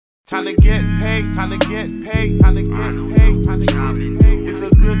Time to get paid, time to get paid, time to get paid, time to get paid. It's a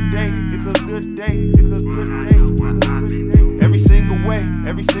good day, it's a good day, it's a good day, it's a good day. Every single way,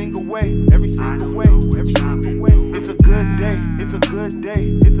 every single way, every single way, every single way. It's a good day, it's a good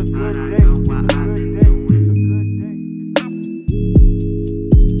day, it's a good day, it's a good day, it's a good day.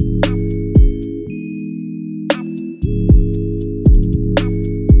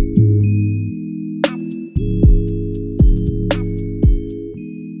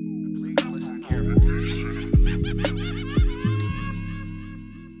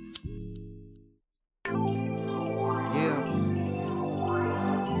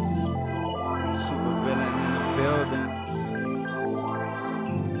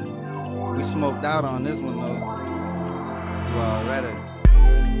 We smoked out on this one though. You already.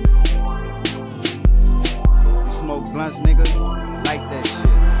 You smoke blunts, nigga, like that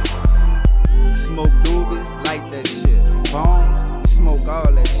shit. You smoke doobies, like that shit. Bones, we smoke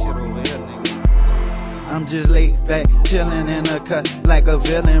all that shit over here, nigga. I'm just laid back, chillin' in a cut like a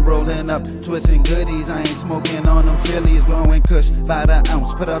villain, rolling up, twisting goodies. I ain't smoking on them Phillies, blowing kush by the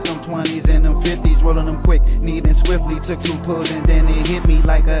ounce. Put up them 20s and them 50s, rolling them quick, needing swiftly. Took 2 pulls and then it hit me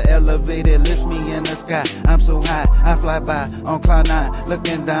like a elevator, lift me in the sky. I'm so high, I fly by on cloud 9,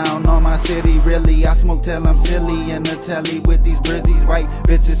 looking down on my city. Really, I smoke till I'm silly in the telly with these brizzies. White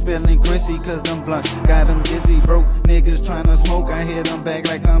bitches spilling Chrissy, cause them blunts got them dizzy. Broke niggas trying to smoke, I hit them back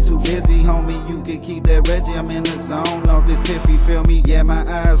like I'm too busy. Homie, you can keep that Reggie, I'm in the zone, off this piffy, feel me? Yeah, my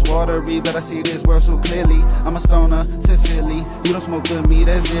eyes watery, but I see this world so clearly. I'm a stoner, sincerely. You don't smoke with me,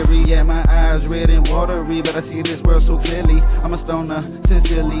 that's eerie. Yeah, my eyes red and watery, but I see this world so clearly. I'm a stoner,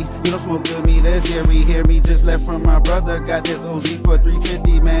 sincerely. You don't smoke with me, that's eerie. Hear me, just left from my brother. Got this OZ for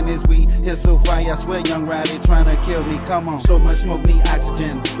 350, man, this weed is so fire. I swear, young Roddy trying to kill me. Come on, so much smoke, need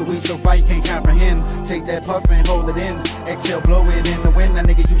oxygen. The weed so fire, you can't comprehend. Take that puff and hold it in. Exhale, blow it in the wind. Now,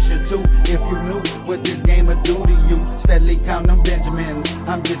 nigga, you should too. If you knew what this game would do to you, steadily count them Benjamins.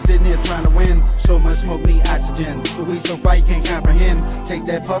 I'm just sitting here trying to win. So much smoke, need oxygen. The weed so fire, you can't comprehend. Take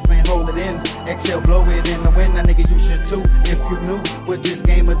that puff and hold it in. Exhale, blow it in the wind. Now, nigga, you should too. If you knew what this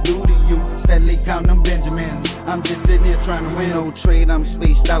game would do to you, steadily count them Benjamins. I'm just sitting here trying to win. No trade, I'm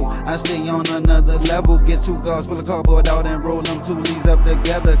spaced out. I stay on another level. Get 2 guards full of cardboard out and roll them 2 leaves up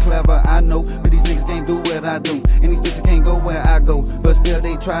together. Clever, I know, but these niggas can't do what I do. And these bitches can't go where I go, but still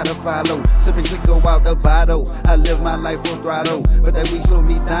they try to follow. Sipping click, go out the bottle. I live my life full throttle, but that weed slow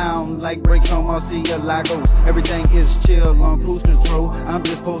me down like brakes on Murcielagos. Everything is chill on cruise control. I'm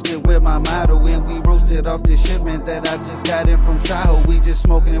just posted with my motto, and we roasted off this shipment that I just got in from Tahoe. We just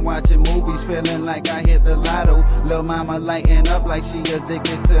smoking and watching movies, feeling like I hit the lotto. Lil' mama lighting up like she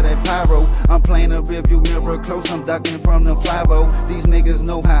addicted to that pyro. I'm playing a rearview mirror close, I'm ducking from the 5-0. These niggas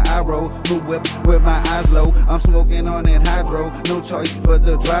know how I roll, blue whip with my eyes low. I'm smoking on that hydro, no choice but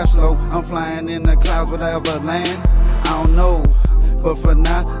to drive slow. I'm flying in the clouds, whatever land, I don't know. But for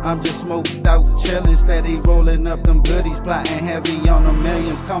now, I'm just smoked out, chillin', steady rolling up them goodies, plotting heavy on the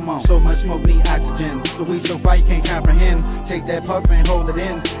millions. Come on, so much smoke, need oxygen. The weed so fire, you can't comprehend. Take that puff and hold it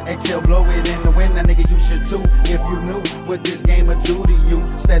in. Exhale, blow it in the wind. Now, nigga, you should too. If you knew what this game would do to you,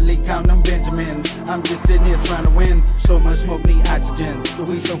 steadily count them Benjamins. I'm just sitting here trying to win. So much smoke, need oxygen. The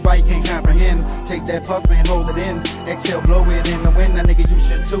weed so fire, you can't comprehend. Take that puff and hold it in. Exhale, blow it in the wind. Now, nigga, you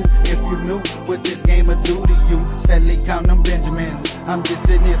should too. If you knew what this game would do to you, steadily count them Benjamins. I'm just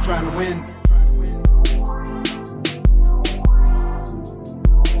sitting here trying to win.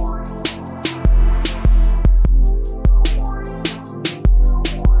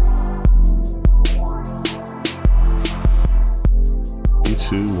 Three,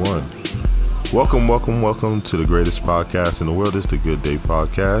 2, 1. Welcome to the greatest podcast in the world. It's the Good Day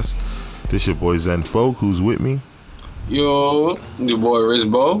Podcast. This your boy Zen Folk, who's with me. Yo, your boy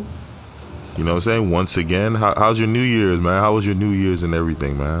Rich Bo. You know what I'm saying? Once again, how's your New Year's, man? How was your New Year's and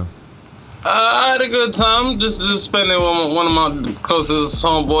everything, man? I had a good time. Just spending with one of my closest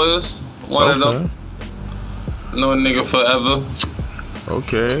homeboys. One of them. No nigga forever.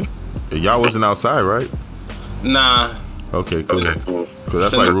 Okay. Y'all wasn't outside, right? Nah. Okay, cool. Because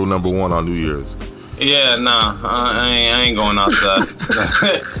that's like rule number 1 on New Year's. Yeah, nah. I ain't going outside.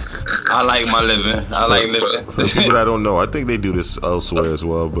 I like my living. I like living. For the people that don't know, I think they do this elsewhere as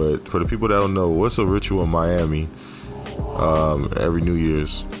well, but for the people that don't know, what's a ritual in Miami every New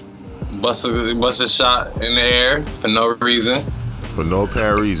Year's? Bust a shot in the air for no reason. For no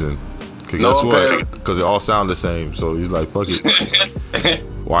apparent reason. Because guess what? Because they all sound the same. So he's like, fuck it.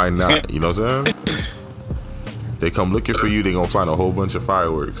 Why not? You know what I'm saying? They come looking for you, they gonna find a whole bunch of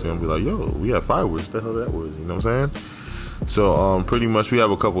fireworks. And be like, yo, we have fireworks. What the hell that was? You know what I'm saying? So pretty much we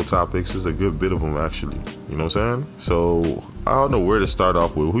have a couple topics. There's a good bit of them actually. You know what I'm saying? So I don't know where to start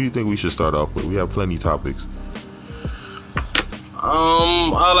off with. Who do you think we should start off with? We have plenty topics.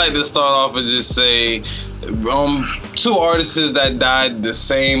 I like to start off and just say, 2 artists that died the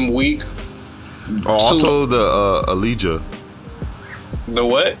same week. Oh, also the Elijah. The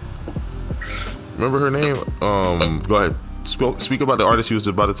what? Remember her name? Go ahead. Speak about the artist you was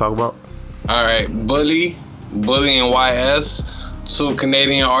about to talk about. All right, Bully and YS, 2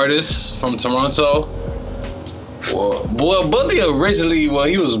 Canadian artists from Toronto. Well, Bully originally,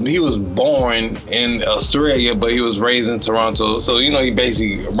 he was born in Australia, but he was raised in Toronto. So he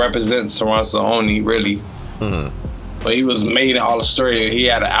basically represents Toronto only, really. Mm-hmm. But he was made in Australia. He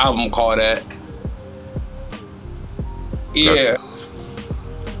had an album called that. Yeah.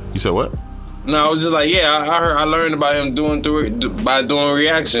 You said what? No, I was just like, I learned about him by doing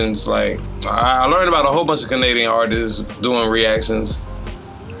reactions. Like, I learned about a whole bunch of Canadian artists doing reactions.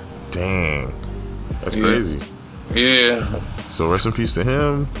 Dang, that's crazy. Yeah. So rest in peace to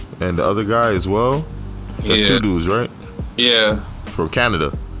him and the other guy as well. That's 2 dudes, right? Yeah. From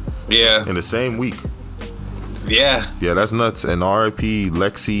Canada. Yeah. In the same week. Yeah. Yeah, that's nuts. And R.I.P.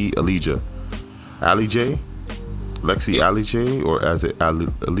 Lexi Elijah. Ali J? Lexi Ali J, or as it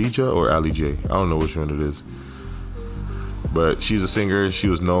Elijah or Ali J? I don't know which one it is. But she's a singer. She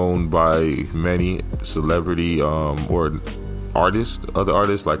was known by many celebrity or artists, other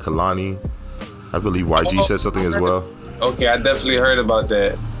artists like Kalani. I believe YG said something as well. Okay, I definitely heard about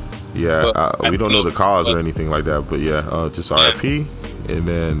that. Yeah, we don't know the cause or anything like that, but yeah, just R.I.P. And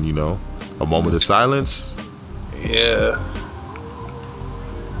then a moment of silence. Yeah.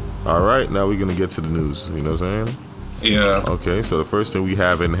 All right, now we're gonna get to the news. You know what I'm saying? Yeah. Okay, so the first thing we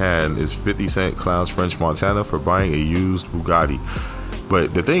have in hand is 50 Cent clowns French Montana for buying a used Bugatti.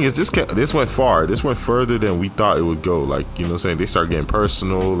 But the thing is, this went far. This went further than we thought it would go. Like, you know what I'm saying? They start getting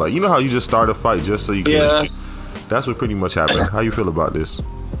personal. Like, you know how you just start a fight just so you can... Yeah. That's what pretty much happened. How you feel about this?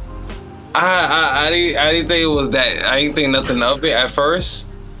 I didn't think it was that. I didn't think nothing of it at first.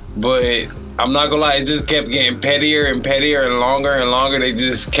 But I'm not gonna lie, it just kept getting pettier and pettier and longer. They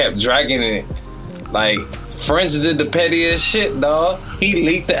just kept dragging it. Like, French did the pettiest shit, dog. He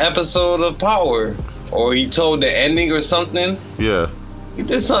leaked the episode of Power. Or he told the ending or something. Yeah. He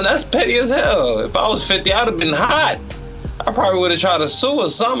did something that's petty as hell. If I was 50, I'd have been hot. I probably would have tried to sue or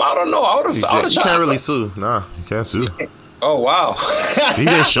something. I don't know. I would have tried. You can't really sue. Nah, you can't sue. Oh, wow. He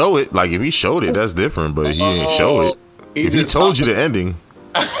didn't show it. Like, if he showed it, that's different. But he didn't show it. If he told you the ending,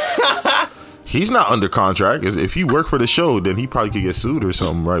 he's not under contract. If he worked for the show, then he probably could get sued or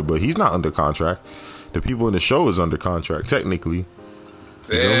something, right? But he's not under contract. The people in the show is under contract, technically.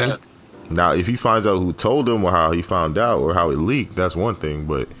 Yeah. Now, if he finds out who told him or how he found out or how it leaked, that's one thing.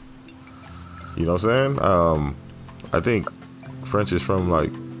 But, you know what I'm saying? I think French is from, like,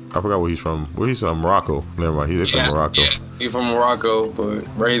 I forgot where he's from. Where he's from? Morocco. Never mind. He's from Morocco. Yeah. He's from Morocco, but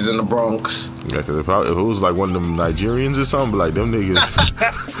raised in the Bronx. Yeah, because if it was like one of them Nigerians or something, like them niggas.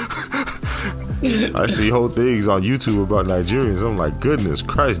 I see whole things on YouTube about Nigerians. I'm like, goodness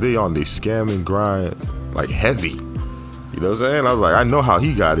Christ, they on this scam and grind like heavy. You know what I'm saying? I was like, I know how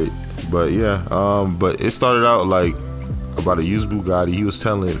he got it. But yeah, but it started out like about a used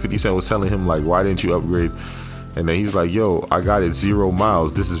Bugatti. 50 Cent was telling him like, why didn't you upgrade? And then he's like, yo, I got it 0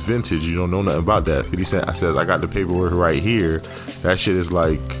 miles. This is vintage. You don't know nothing about that. 50 Cent says, I got the paperwork right here. That shit is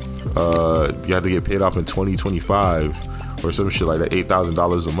like, you have to get paid off in 2025 or some shit like that,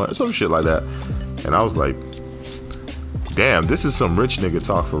 $8,000 a month, some shit like that. And I was like, damn, this is some rich nigga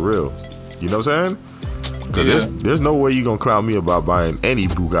talk for real. You know what I'm saying? Cause there's no way you gonna clown me about buying any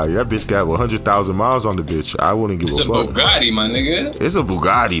Bugatti. That bitch got 100,000 miles on the bitch. I wouldn't give a fuck. It's a Bugatti, my nigga. It's a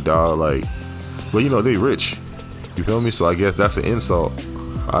Bugatti, dog. Like, but you know they rich. You feel me? So I guess that's an insult.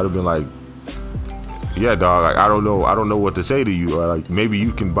 I'd have been like, yeah, dog. Like, I don't know what to say to you. Or like, maybe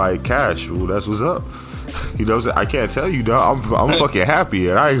you can buy it cash. Well, that's what's up. You know what I'm saying? I can't tell you, dog. I'm fucking happy,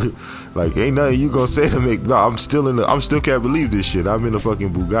 and I like ain't nothing you gonna say to make. No, I'm still can't believe this shit. I'm in a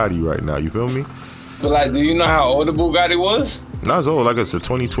fucking Bugatti right now. You feel me? But like, do you know how old the Bugatti was? Not as old. Like it's a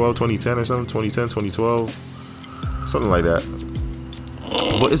 2012, 2010 or something. 2010, 2012, something like that.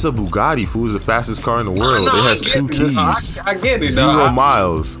 But it's a Bugatti, fool. It's the fastest car in the world. It has 2 keys. I get it. 0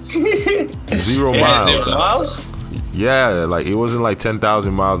 miles. 0 miles. 0 miles? Yeah, like it wasn't like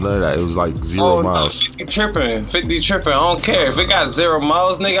 10,000 miles, none of that. It was like 0 miles. No, 50 tripping. I don't care. If it got 0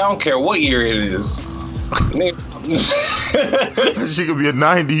 miles, nigga, I don't care what year it is. She could be a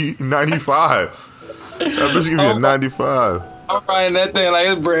 90, 95. That bitch could be a 95. I'm riding that thing like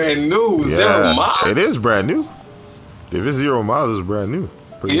it's brand new. Yeah, 0 miles. It is brand new. If it's 0 miles, it's brand new.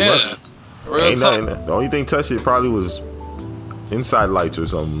 Pretty much. Ain't nothing. The only thing touched it probably was inside lights or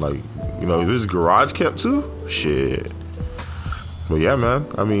something. Like, you know, if this garage kept too, shit. But yeah, man.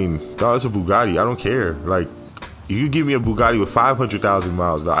 I mean, dog, it's a Bugatti. I don't care. Like, you give me a Bugatti with 500,000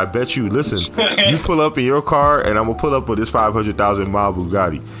 miles, dog, I bet you. Listen, you pull up in your car, and I'm gonna pull up with this 500,000 mile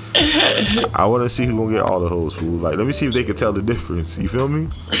Bugatti. I want to see who gonna get all the hoes, fool. Like, let me see if they can tell the difference. You feel me?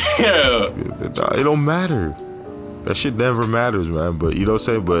 Yeah. It don't matter. That shit never matters, man. But you know what I'm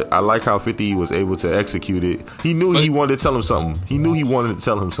saying? But I like how 50 was able to execute it. He knew he wanted to tell him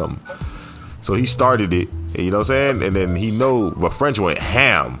something. So he started it. You know what I'm saying? And then but French went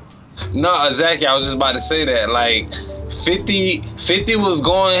ham. No, exactly. I was just about to say that. Like, 50 was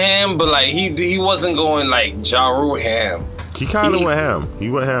going ham, but like he wasn't going like Ja Rule ham. He kind of went ham. He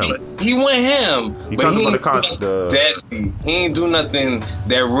went ham. He went ham. He but he ain't do nothing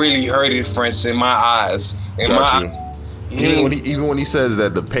that really hurted French in my eyes. Even when he says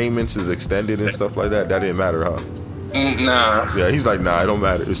that the payments is extended and stuff like that didn't matter, huh? Nah. Yeah, he's like, nah, it don't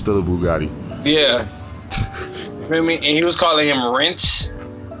matter. It's still a Bugatti. Yeah. I mean, and he was calling him Wrench.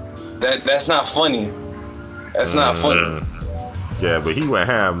 That's not funny. That's not funny. Yeah, but he went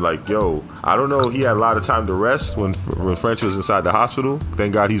ham. Like, yo, I don't know. He had a lot of time to rest when French was inside the hospital.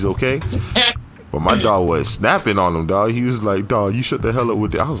 Thank God he's okay. But my dog was snapping on him, dog. He was like, dog, you shut the hell up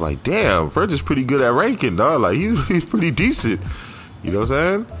with it. I was like, damn, French is pretty good at ranking, dog. Like, he's pretty decent. You know what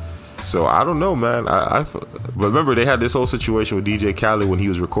I'm saying? So, I don't know, man. But remember, they had this whole situation with DJ Khaled when he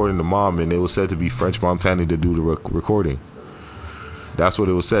was recording the mom, and it was said to be French Montana to do the recording. That's what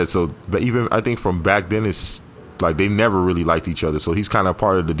it was said. So, but even, I think from back then, it's like they never really liked each other. So, he's kind of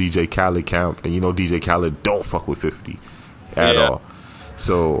part of the DJ Khaled camp. And you know, DJ Khaled don't fuck with 50 at all.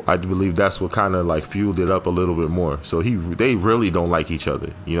 So I believe that's what kind of like fueled it up a little bit more. So they really don't like each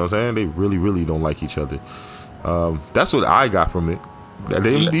other. You know what I'm saying? They really, really don't like each other. That's what I got from it.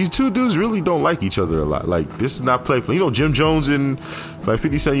 These two dudes really don't like each other a lot. Like, this is not playful. You know, Jim Jones and like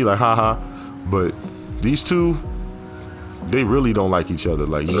 50 Cent, you like, haha. But these two, they really don't like each other.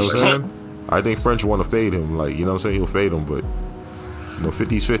 Like, you know what I'm saying? I think French want to fade him. Like, you know what I'm saying? He'll fade him, but you know,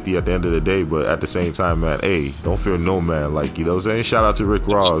 50's 50 at the end of the day, but at the same time, man, hey, don't fear no man. Like, you know what I'm saying? Shout out to Rick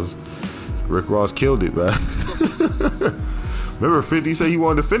Ross. Rick Ross killed it, man. Remember, 50 said he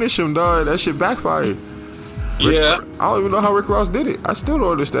wanted to finish him, dog. That shit backfired. I don't even know how Rick Ross did it. I still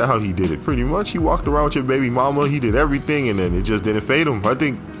don't understand how he did it. Pretty much, he walked around with your baby mama. He did everything, and then it just didn't fade him. I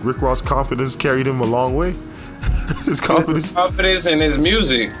think Rick Ross' confidence carried him a long way. His confidence in his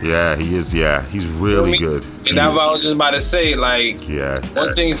music. Yeah, he is. Yeah, he's really good. And that's what I was just about to say. Like,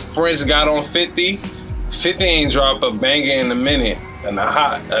 one thing French got on 50 ain't drop a banger in a minute, in a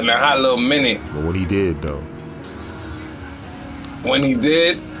hot little minute. But when he did, though,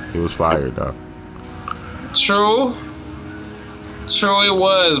 it was fire, though. True, it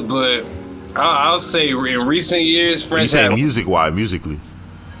was, but I'll say in recent years, French. You saying musically?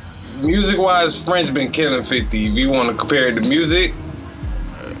 Music-wise, French been killing 50. If you want to compare it to music,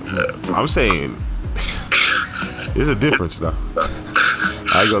 I'm saying there's a difference, though.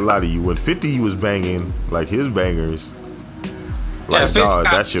 I ain't gonna lie to you. When 50 was banging, like his bangers, like, dog,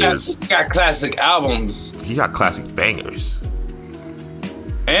 that shit was. He got classic albums. He got classic bangers.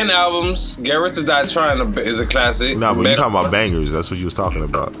 And albums. Get Rich or Die Trying is a classic. Nah, but you talking about bangers. That's what you was talking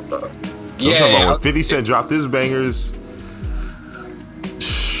about. So I'm talking about when 50 Cent dropped his bangers.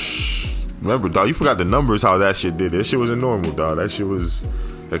 Remember, dog, you forgot the numbers, how that shit did. That shit wasn't normal, dog. That shit was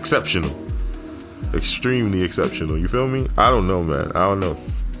exceptional. Extremely exceptional. You feel me? I don't know, man. I don't know.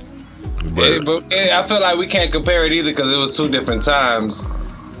 But I feel like we can't compare it either because it was two different times.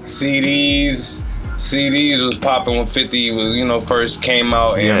 CDs was popping when 50 was, you know, first came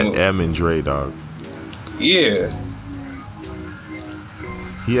out. And M and Dre, dog. Yeah.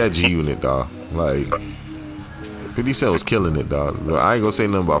 He had G-Unit, dog. Like, 50 Cent was killing it, dog. I ain't gonna say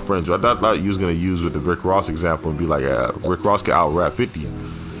nothing about French. I thought you was gonna use with the Rick Ross example and be like, Rick Ross could out-rap 50.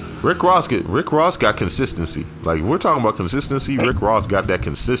 Rick Ross got consistency. Like, we're talking about consistency. Rick Ross got that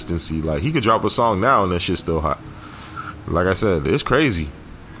consistency. Like, he could drop a song now and that shit's still hot. Like I said, it's crazy.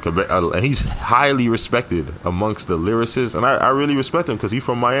 And he's highly respected amongst the lyricists, and I really respect him because he's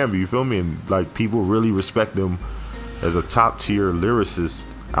from Miami. You feel me? And like, people really respect him as a top tier lyricist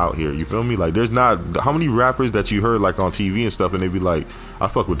out here. You feel me? Like, there's not how many rappers that you heard like on TV and stuff, and they be like, I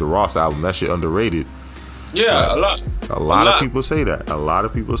fuck with the Ross album. That shit underrated. Yeah, a lot of people say that. A lot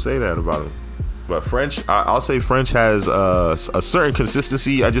of people say that about him. But French, I'll say French has a certain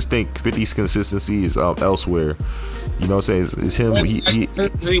consistency. I just think 50's consistency is elsewhere. You know what I'm saying? It's him. He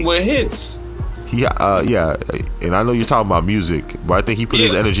with hits. Yeah, and I know you're talking about music, but I think he put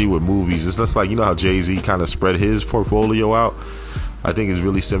his energy with movies. It's just like, you know how Jay-Z kind of spread his portfolio out. I think it's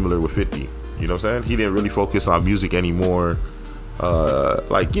really similar with 50. You know what I'm saying? He didn't really focus on music anymore.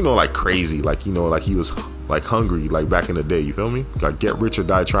 Like, you know, like crazy. Like, you know, like he was like hungry, like back in the day. You feel me? Like get rich or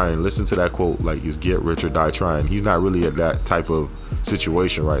die trying. Listen to that quote. Like he's get rich or die trying. He's not really at that type of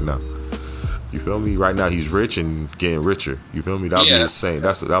situation right now. You feel me? Right now he's rich and getting richer. You feel me? That'll be his saying.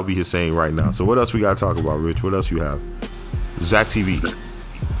 That'll be his saying right now. So what else we gotta talk about, Rich? What else you have? Zach TV.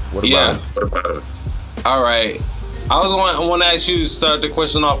 What about it? All right. I want to ask you, start the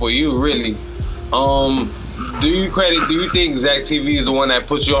question off with you, really. Do you think Zach TV is the one that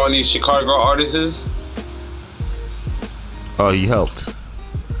put you on these Chicago artists? He helped.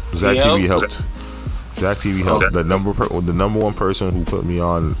 Zach TV helped. Zach TV helped. The number one person who put me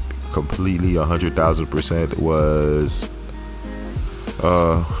on completely 100,000% was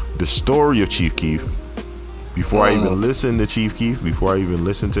the story of Chief Keef. Before I even listened to Chief Keef, before I even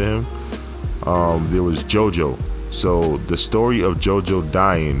listened to him, there was JoJo. So the story of JoJo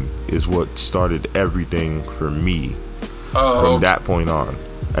dying is what started everything for me from that point on.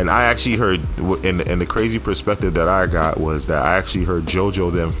 And I actually heard, and the crazy perspective that I got was that I actually heard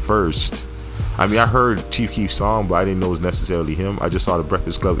JoJo them first. I mean, I heard Chief Keef's song, but I didn't know it was necessarily him. I just saw the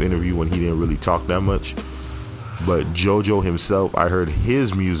Breakfast Club interview when he didn't really talk that much. But JoJo himself, I heard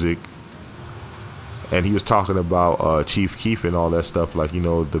his music, and he was talking about Chief Keef and all that stuff, like, you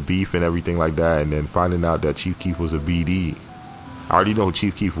know, the beef and everything like that, and then finding out that Chief Keef was a BD. I already know who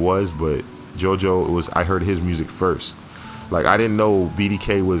Chief Keef was, but JoJo, I heard his music first. Like, I didn't know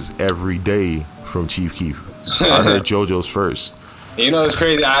BDK was every day from Chief Keef. I heard JoJo's first. You know, it's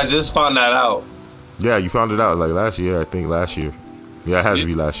crazy. I just found that out. Yeah, you found it out like last year, I think last year. Yeah, it has to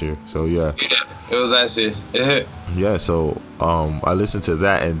be last year. So, yeah. It was last year. Yeah, so I listened to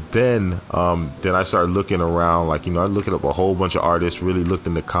that, and then I started looking around, like, you know, I looked up a whole bunch of artists, really looked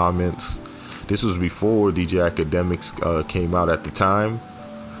in the comments. This was before DJ Academics came out at the time,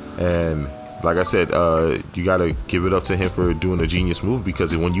 and like I said, you gotta give it up to him for doing a genius move,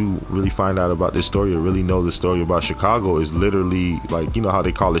 because when you really find out about this story or really know the story about Chicago, is literally like, you know how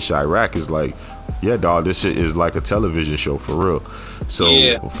they call it Chirac, is like, yeah, dog, this shit is like a television show for real. So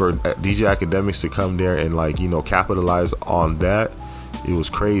for DJ Academics to come there and, like, you know, capitalize on that, it was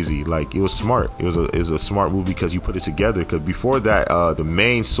crazy. Like, it was smart. It was a smart move, because you put it together. Because before that, the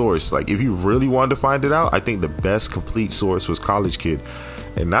main source, like, if you really wanted to find it out, I think the best complete source was College Kid.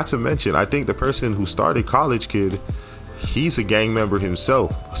 And not to mention, I think the person who started College Kid, he's a gang member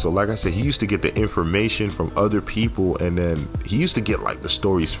himself. So like I said, he used to get the information from other people, and then he used to get, like, the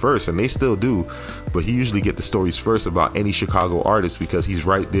stories first, and they still do, but he usually get the stories first about any Chicago artist, because he's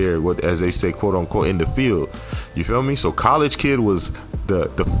right there, as they say, quote unquote, in the field. You feel me? So College Kid was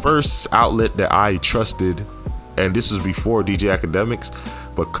the first outlet that I trusted, and this was before DJ Academics,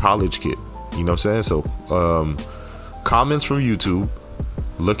 but College Kid, you know what I'm saying? So comments from YouTube,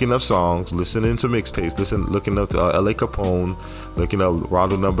 looking up songs, listening to mixtapes, looking up LA Capone, looking up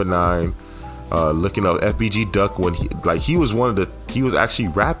Rondo Number 9, looking up FBG Duck, when he was actually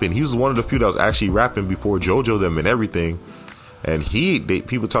rapping. He was one of the few that was actually rapping before JoJo them and everything. And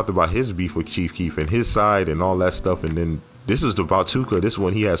people talked about his beef with Chief Keef and his side and all that stuff. And then this was about Tuka. This is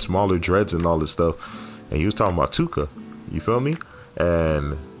when he had smaller dreads and all this stuff, and he was talking about Tuka. You feel me?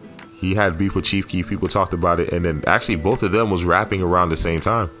 And he had beef with Chief Keef. People talked about it, and then actually both of them was rapping around the same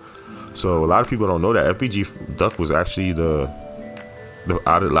time. So a lot of people don't know that FBG Duck was actually the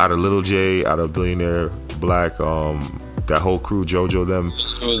out of Little J, out of Billionaire Black, that whole crew, JoJo them.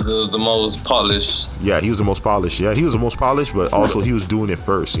 He was the most polished. Yeah, he was the most polished. Yeah, he was the most polished, but also he was doing it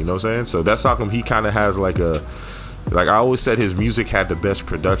first. You know what I'm saying? So that's how come he kind of has like I always said, his music had the best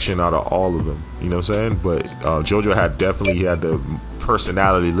production out of all of them. You know what I'm saying? But JoJo had the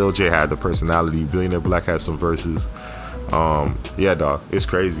personality. Lil J had the personality. Billionaire Black had some verses. Yeah, dog, it's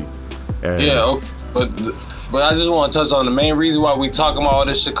crazy. And yeah, okay. But I just want to touch on the main reason why we talking about all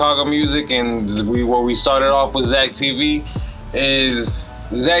this Chicago music, and where we started off with Zach TV, is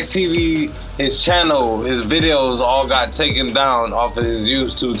Zach TV, his channel, his videos all got taken down off of his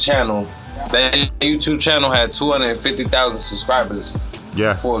YouTube channel. That YouTube channel had 250,000 subscribers.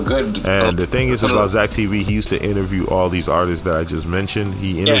 Yeah. For a good. And the thing is about Zach TV, he used to interview all these artists that I just mentioned.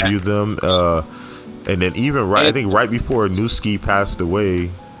 He interviewed them, and then even I think right before Newski passed away,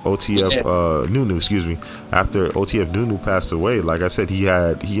 Nunu, excuse me. After OTF Nunu passed away, like I said, he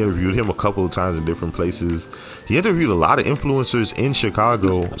interviewed him a couple of times in different plations. He interviewed a lot of influencers in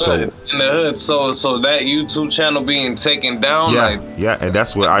Chicago. So in the hood. So that YouTube channel being taken down. Yeah, and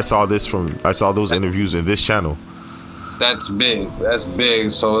that's where I saw this from. I saw those interviews in this channel. That's big. That's big.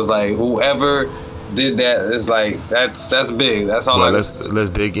 So it's like whoever did that is like that's big. That's all. Well, let's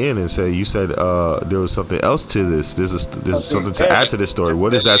dig in and say, you said there was something else to this. This is something to add to this story.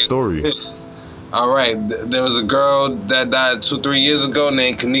 What is that story? All right, there was a girl that died 2-3 years ago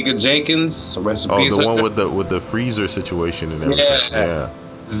named Kanika Jenkins. Rest in peace. The one with the freezer situation and everything. Yeah.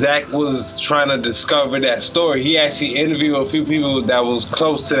 Zach was trying to discover that story. He actually interviewed a few people that was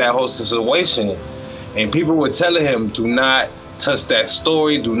close to that whole situation, and people were telling him, "Do not touch that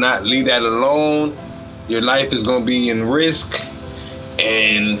story. Do not leave that alone. Your life is gonna be in risk."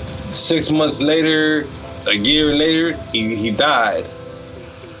 And 6 months later, a year later, he died.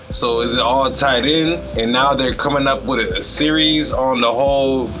 So is it all tied in? And now they're coming up with a series on the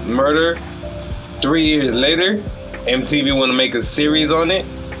whole murder. 3 years later, MTV want to make a series on it.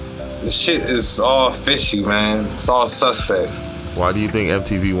 The shit is all fishy, man. It's all suspect. Why do you think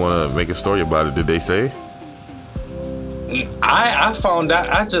MTV want to make a story about it? Did they say? I found out.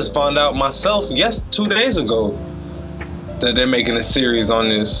 I just found out myself 2 days ago that they're making a series on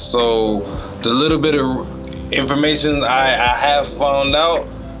this. So the little bit of information I have found out,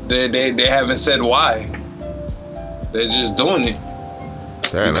 they haven't said why. They're just doing it.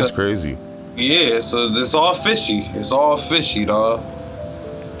 Damn, that's crazy. Yeah, so it's all fishy. It's all fishy, dog.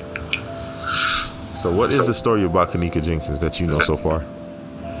 So what is the story about Kanika Jenkins that you know so far?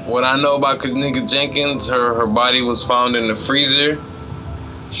 What I know about Kanika Jenkins, her body was found in the freezer.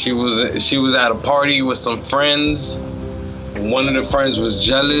 She was at a party with some friends. One of the friends was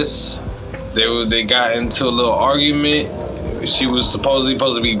jealous. They got into a little argument. She was supposed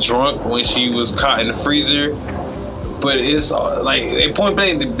to be drunk when she was caught in the freezer. But it's like they point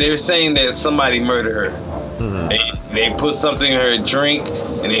blank. They're saying that somebody murdered her. Mm-hmm. They put something in her drink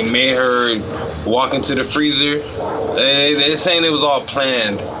and they made her walk into the freezer. They're saying it was all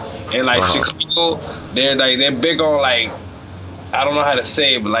planned. And like Chicago, they're big on like, I don't know how to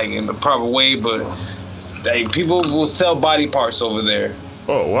say it, but like in the proper way, but like people will sell body parts over there.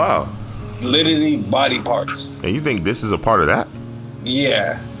 Oh wow! Literally body parts. And you think this is a part of that?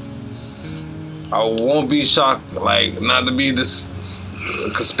 Yeah. I won't be shocked, like, not to be this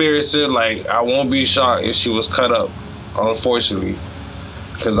conspiracy, like, I won't be shocked if she was cut up, unfortunately.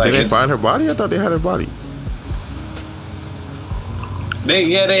 Cause, like, they didn't find her body? I thought they had her body.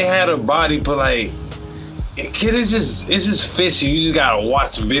 They had her body, but, like, it's just fishy. You just gotta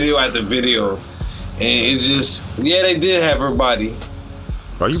watch video after video. And it's just, they did have her body.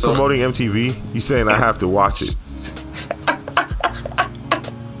 Are you promoting MTV? You saying I have to watch it?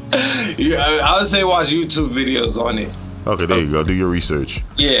 Yeah, I would say watch YouTube videos on it. Okay, there you go. Do your research.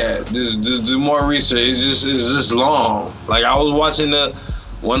 Yeah, just do more research. It's just long. Like I was watching the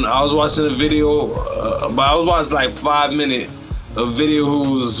video, but I was watching like 5 minutes of video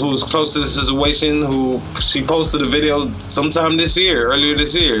who was close to the situation. Who she posted a video sometime earlier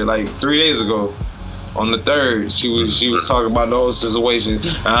this year, like 3 days ago, on the 3rd. She was talking about the whole situation.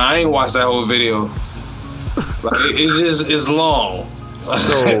 I ain't watched that whole video. Like it's long.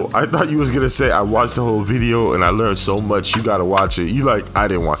 So I thought you was gonna say I watched the whole video and I learned so much. You gotta watch it. You like I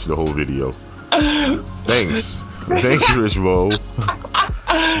didn't watch the whole video. Thanks, thank you, Rich Mo.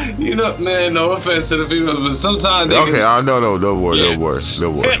 You know, man. No offense to the people, but sometimes they okay. No, don't worry.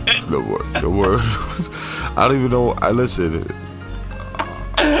 I don't even know. I listen.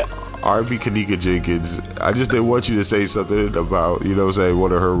 R.B. Kanika Jenkins. I just didn't want you to say something about say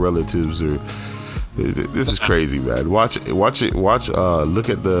one of her relatives or. This is crazy, man. Watch it. Look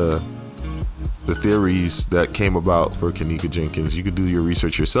at the theories that came about for Kanika Jenkins. You can do your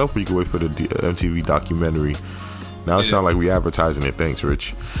research yourself, or you can wait for the MTV documentary. Now it sounds like we advertising it. Thanks,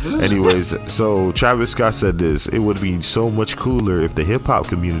 Rich. Anyways, so Travis Scott said this: it would be so much cooler if the hip hop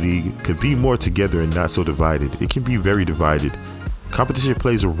community could be more together and not so divided. It can be very divided. Competition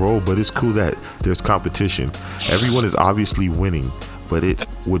plays a role, but it's cool that there's competition. Everyone is obviously winning. But it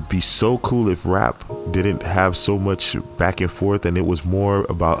would be so cool if rap didn't have so much back and forth and it was more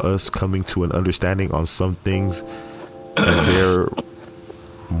about us coming to an understanding on some things and there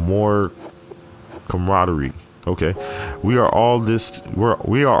more camaraderie. Okay, we are all in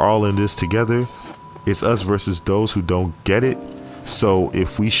this together. It's us versus those who don't get it. So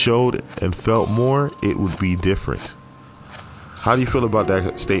if we showed and felt more, it would be different. How do you feel about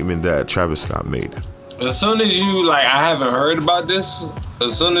that statement that Travis Scott made? As soon as I haven't heard about this. I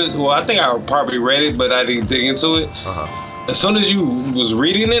think I probably read it, but I didn't dig into it. As soon as you was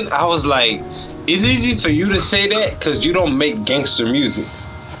reading it, I was like, it's easy for you to say that because you don't make gangster music.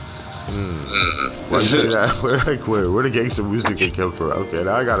 Why you say that? Where the gangster music can come from? Okay,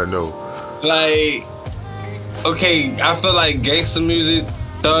 now I gotta know. Like, okay, I feel like gangster music,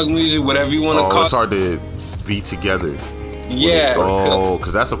 thug music, whatever you want to call it. It's hard to be together. Yeah.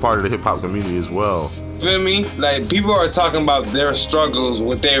 Because that's a part of the hip hop community as well. Feel me? Like, people are talking about their struggles,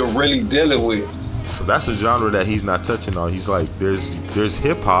 what they're really dealing with. So that's a genre that he's not touching on. He's like, there's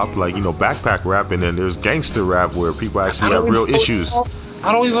hip hop, like, you know, backpack rap, and then there's gangster rap where people actually have real issues.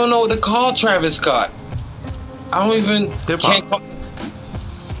 I don't even know what to call Travis Scott. I don't even. Hip-hop.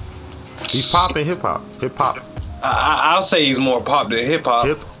 He's pop and hip hop. Hip hop. I'll say he's more pop than hip hop.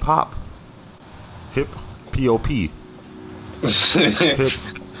 Hip hop. Hip P-O-P. Hip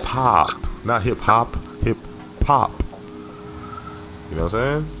hop. Not hip hop. Hip hop. You know what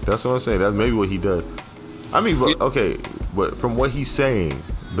I'm saying? That's what I'm saying. That's maybe what he does. I mean, but, okay, but from what he's saying,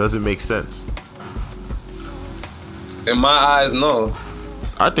 does it make sense? In my eyes, no.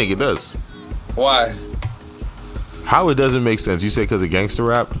 I think it does. Why? How it doesn't make sense? You say because of gangster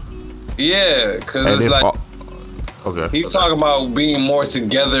rap? Yeah, because it's like okay. He's talking about being more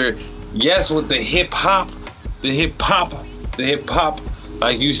together. Yes, with the hip hop,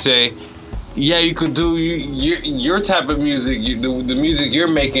 like you say. Yeah, you could do your type of music. The music you're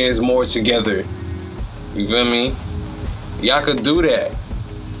making is more together. You feel me? Y'all could do that.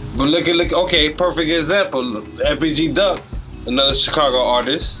 But look. Okay, perfect example. FBG Duck, another Chicago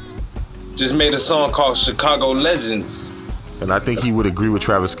artist, just made a song called Chicago Legends. And I think he would agree with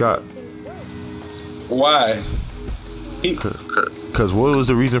Travis Scott. Why? Because what was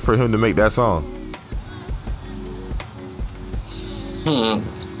the reason for him to make that song?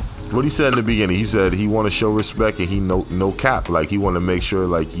 What he said in the beginning, he said he want to show respect and he no cap, like he want to make sure,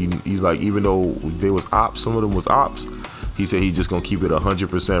 like he's like, even though they was ops, some of them was ops, he said he just gonna keep it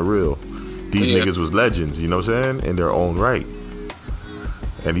 100% real. These niggas was legends, you know what I'm saying, in their own right.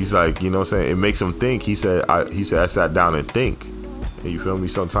 And he's like, you know what I'm saying, it makes him think. He said I sat down and think. And you feel me?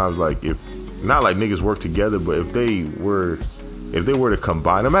 Sometimes, like, if not like niggas work together, but if they were to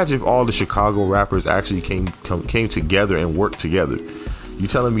combine, imagine if all the Chicago rappers actually came together and worked together. You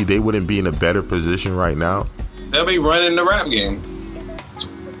telling me they wouldn't be in a better position right now? They'll be running the rap game,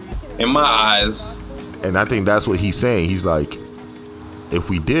 in my eyes. And I think that's what he's saying. He's like, if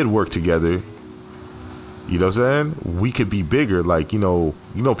we did work together, you know what I'm saying, we could be bigger. Like, you know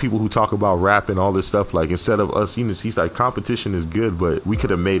people who talk about rap and all this stuff, like, instead of us, you know, he's like, competition is good, but we could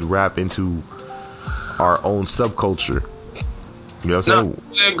have made rap into our own subculture. You know what I'm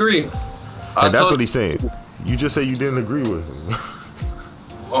saying? I agree. And that's what he's saying. You just say you didn't agree with him.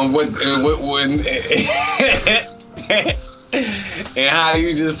 And how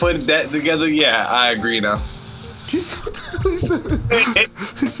you just put that together, yeah, I agree now. He said,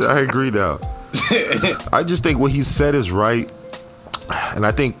 I agree now. I just think what he said is right. And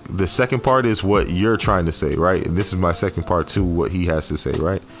I think the second part is what you're trying to say, right? And this is my second part too, what he has to say,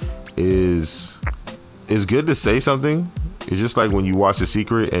 right? Is good to say something. It's just like when you watch The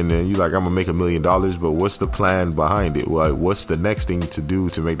Secret and then you're like, I'm gonna make $1 million, but what's the plan behind it? Like, what's the next thing to do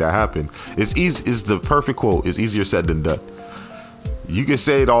to make that happen? It's easy. It's the perfect quote. It's easier said than done. You can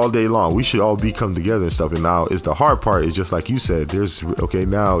say it all day long. We should all come together and stuff. And now it's the hard part. It's just like you said. There's okay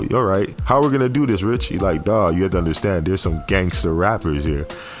now. All right. How we're gonna do this, Rich? You like, dog. You have to understand. There's some gangster rappers here.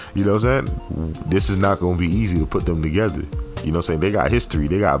 You know what I'm saying? This is not gonna be easy to put them together. You know what I'm saying? They got history.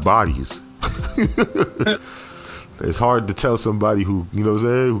 They got bodies. It's hard to tell somebody who, you know what I'm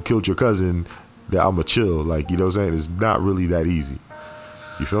saying, who killed your cousin that I'ma chill. Like, you know what I'm saying? It's not really that easy.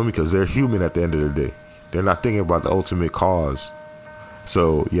 You feel me? Because they're human at the end of the day. They're not thinking about the ultimate cause.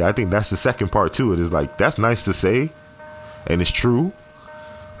 So, yeah, I think that's the second part to it. Is like, that's nice to say, and it's true.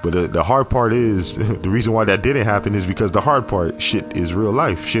 But the hard part is, the reason why that didn't happen is because the hard part, shit is real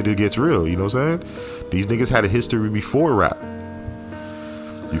life. Shit, it gets real. You know what I'm saying? These niggas had a history before rap.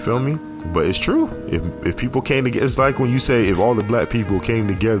 You feel me? But it's true. If people came together, it's like when you say, if all the black people came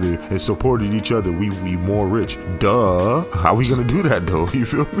together and supported each other, we more rich. Duh. How we gonna do that though? You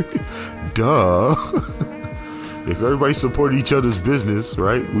feel me? Duh. If everybody supported each other's business,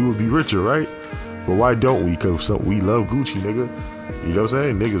 right, we would be richer, right? But why don't we? Because we love Gucci, nigga. You know what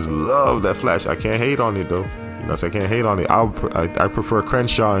I'm saying? Niggas love that flash. I can't hate on it though. You know what I'm saying? I can't hate on it. I prefer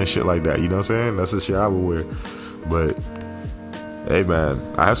Crenshaw and shit like that. You know what I'm saying? That's the shit I would wear. But hey man,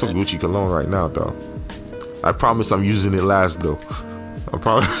 I have some Gucci cologne right now though. I promise I'm using it last though. I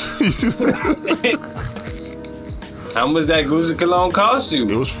promise. How much that Gucci cologne cost you?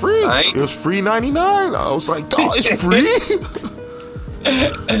 It was free. It was free $99. I was like, dog, it's free.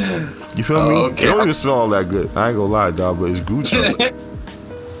 You feel me? Okay. It don't even smell all that good. I ain't gonna lie, dog, but it's Gucci.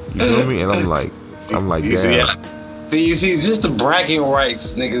 You feel me? And I'm like, damn. See, you see, just the bragging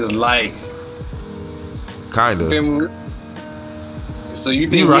rights niggas like. Kinda. So you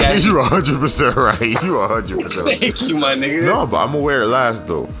think you're right? You're 100% right. You're 100% right. Thank you, my nigga. No, but I'm gonna wear it last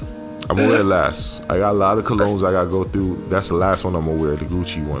though. I'm gonna wear it last. I got a lot of colognes I gotta go through. That's the last one I'm gonna wear. The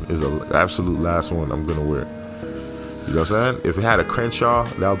Gucci one is the absolute last one I'm gonna wear. You know what I'm saying? If it had a Crenshaw,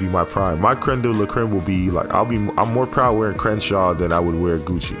 that would be my prime. My creme de la creme will be like, I'm more proud wearing Crenshaw than I would wear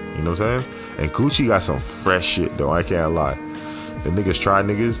Gucci. You know what I'm saying? And Gucci got some fresh shit though. I can't lie. The niggas try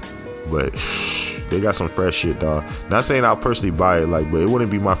niggas, but they got some fresh shit, dog. Not saying I'll personally buy it, like, but it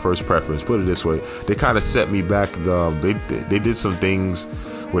wouldn't be my first preference. Put it this way: they kind of set me back. They did some things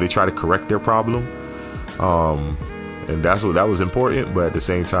where they try to correct their problem, and that was important. But at the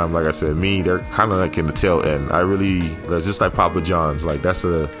same time, like I said, they're kind of like in the tail end. They're just like Papa John's. Like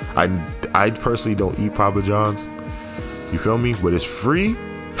I personally don't eat Papa John's. You feel me? But it's free.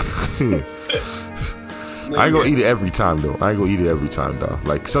 I ain't gonna eat it every time though.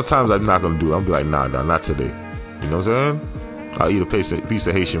 Like sometimes I'm not gonna do it. I'm be like, nah, not today. You know what I'm saying? I'll eat a piece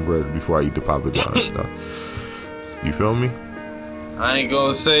of Haitian bread before I eat the Papa John's. You feel me? I ain't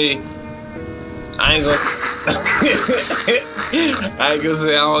gonna say I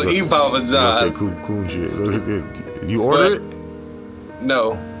don't eat Papa John's. Say cool shit. You order it?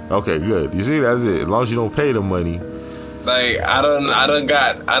 No. Okay, good. You see, that's it. As long as you don't pay the money. Like I done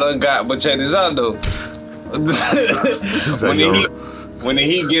got. But check this out though. When the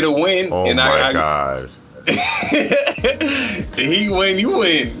Heat get a win, oh my God. The Heat win, you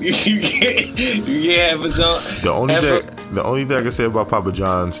win. You get half a John. The only thing I can say about Papa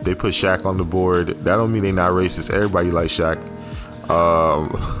John's, they put Shaq on the board. That don't mean they not racist. Everybody likes Shaq.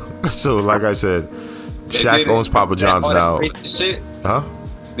 So like I said, Shaq owns Papa John's now. Shit? Huh?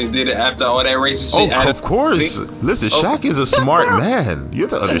 They did it after all that racist shit. Oh, of course. Listen, Shaq is a smart man. You have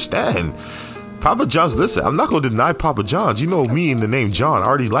to understand. Papa John's, listen, I'm not going to deny Papa John's. You know me and the name John. I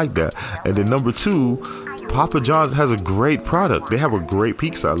already like that. And then number 2, Papa John's has a great product. They have a great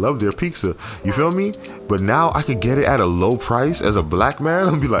pizza. I love their pizza. You feel me? But now I could get it at a low price as a black man.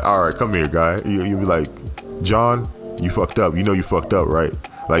 I'll be like, all right, come here, guy. You'll be like, John, you fucked up. You know you fucked up, right?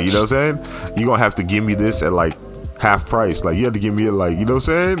 Like, you know what I'm saying? You're going to have to give me this at like half price. Like, you have to give me it, like, you know what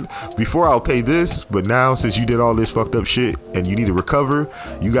I'm saying? Before I'll pay this, but now since you did all this fucked up shit and you need to recover,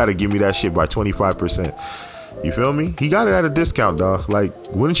 you got to give me that shit by 25%. You feel me? He got it at a discount, dog. Like,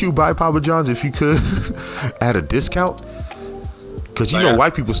 wouldn't you buy Papa John's if you could at a discount? Because you know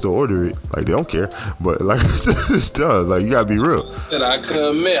white people still order it. Like, they don't care. But, like, it does. Like, you got to be real. I can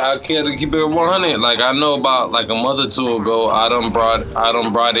admit, I care to keep it 100. Like, I know about, like, a month or two ago, I done brought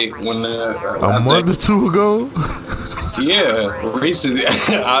it when a month or two ago? Yeah, recently.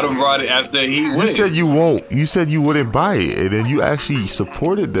 I done brought it after he went. You said you won't. You said you wouldn't buy it. And then you actually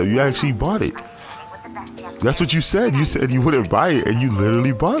supported them. You actually bought it. That's what you said. You said you wouldn't buy it, and you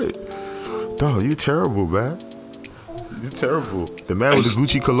literally bought it. Dog, you're terrible, man. You're terrible. The man with the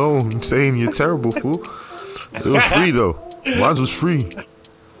Gucci cologne saying you're terrible, fool. It was free, though. Mine was free.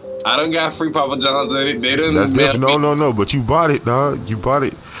 I done got free Papa John's. They didn't. That's different. No. But you bought it, dog. You bought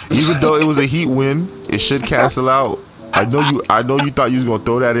it. Even though it was a Heat win, it should cancel out. I know you thought you was gonna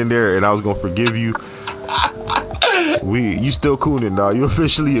throw that in there, and I was gonna forgive you. You still cooning, dog. You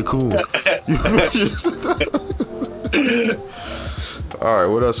officially a coon. All right,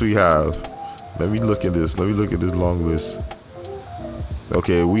 what else we have? Let me look at this long list.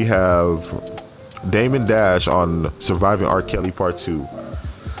 Okay, we have Damon Dash on Surviving R. Kelly Part 2.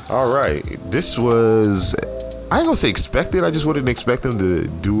 All right, this was, I ain't gonna say expected. I just wouldn't expect them to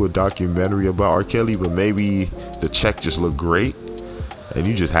do a documentary about R. Kelly, but maybe the check just looked great and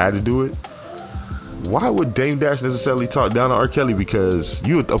you just had to do it. Why would Dame Dash necessarily talk down on R. Kelly? Because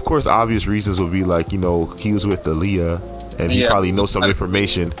of course, obvious reasons would be like, you know, he was with Aaliyah and he probably knows some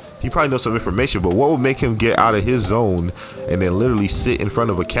information. But what would make him get out of his zone and then literally sit in front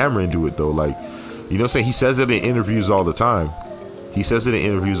of a camera and do it though? Like, you know what I'm saying? He says it in interviews all the time.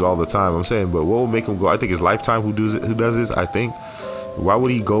 I'm saying, but what would make him go? I think it's Lifetime who does this, I think. Why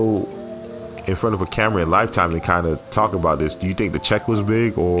would he go in front of a camera in Lifetime and kind of talk about this? Do you think the check was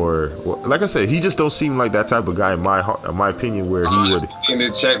big, or like I said, he just don't seem like that type of guy in my opinion, where he would think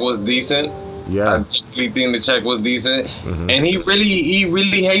the check was decent. Yeah, I actually think the check was decent. Mm-hmm. And he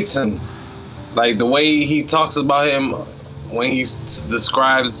really hates him, like the way he talks about him when he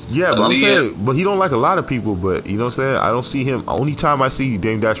describes. Yeah, but I'm saying, but he don't like a lot of people. But you know what I'm saying, I don't see him. Only time I see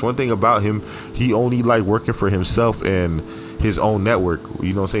Dame Dash, one thing about him, he only like working for himself and his own network,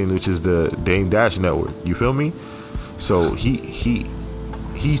 you know what I'm saying, which is the Dame Dash network. You feel me? So he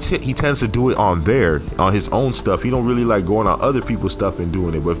tends to do it on his own stuff. He don't really like going on other people's stuff and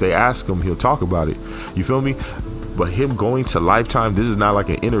doing it. But if they ask him, he'll talk about it. You feel me? But him going to Lifetime, this is not like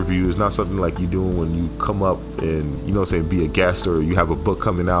an interview. It's not something like you doing when you come up and, you know what I'm saying, be a guest or you have a book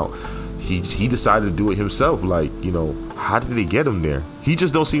coming out. He decided to do it himself. Like, you know, how did they get him there? He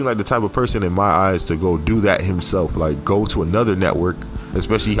just don't seem like the type of person in my eyes to go do that himself. Like, go to another network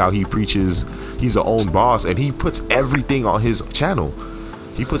especially how he preaches he's a own boss and he puts everything on his channel.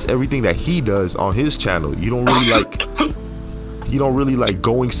 He puts everything that he does on his channel. You don't really like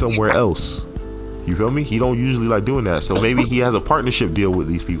going somewhere else. You feel me? He don't usually like doing that. So maybe he has a partnership deal with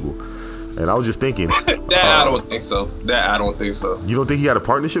these people. And I was just thinking I don't think so. I don't think so. You don't think he had a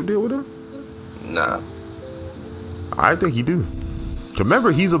partnership deal with him? Nah. I think he do.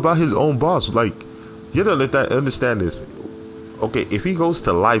 Remember, he's about his own boss. Like, you have to understand this. Okay, if he goes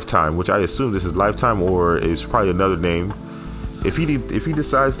to Lifetime, which I assume this is Lifetime or is probably another name, if he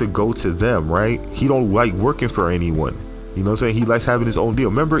decides to go to them, right? He don't like working for anyone. You know what I'm saying? He likes having his own deal.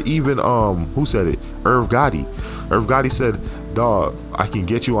 Remember, even who said it? Irv Gotti. Irv Gotti said, "Dog, I can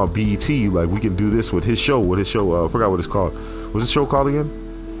get you on BET. Like, we can do this with his show. I forgot what it's called. What's his show called again?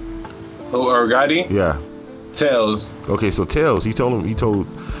 Oh, Irv Gotti? Yeah. Tales. Okay, so Tales. He told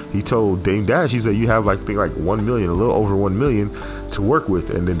Dame Dash. He said, you have like, I think like 1 million, a little over 1 million to work with.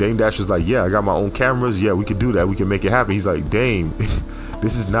 And then Dame Dash was like, yeah, I got my own cameras. Yeah, we can do that. We can make it happen. He's like, Dame,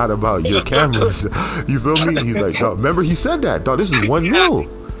 this is not about your cameras. You feel me? He's like, dog, remember he said that, dog, this is 1 mil.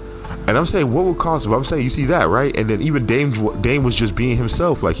 And I'm saying, what would cost? But I'm saying, you see that, right? And then even Dame was just being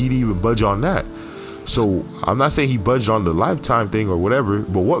himself. Like, he didn't even budge on that. So I'm not saying he budged on the Lifetime thing or whatever,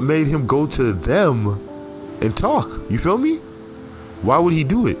 but what made him go to them and talk? You feel me? Why would he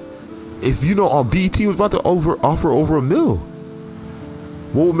do it? If you know on BET was about to offer over $1 million,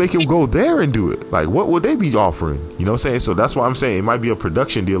 what would make him go there and do it? Like, what would they be offering? You know what I'm saying? So that's why I'm saying it might be a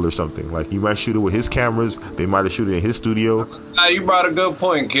production deal or something. Like, he might shoot it with his cameras. They might have shoot it in his studio. Nah, you brought a good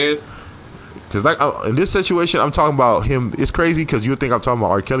point, kid. Because like in this situation, I'm talking about him. It's crazy because you would think I'm talking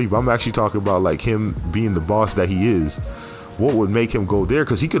about R. Kelly, but I'm actually talking about like him being the boss that he is. What would make him go there?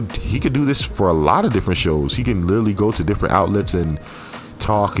 Because he could do this for a lot of different shows. He can literally go to different outlets and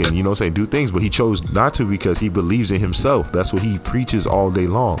talk and, you know what I'm saying, do things, but he chose not to because he believes in himself. That's what he preaches all day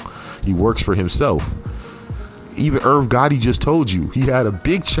long. He works for himself. Even Irv Gotti just told you he had a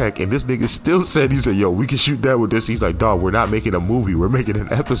big check, and this nigga still said, he said, yo, we can shoot that with this. He's like, dog, we're not making a movie, we're making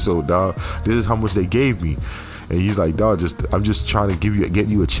an episode, dog. This is how much they gave me. And he's like, dog, I'm just trying to get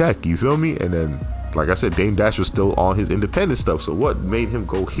you a check, you feel me? And then, like I said, Dame Dash was still on his independent stuff. So what made him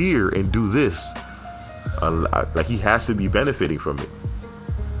go here and do this? Like, he has to be benefiting from it.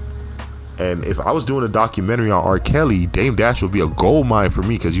 And if I was doing a documentary on R. Kelly, Dame Dash would be a gold mine for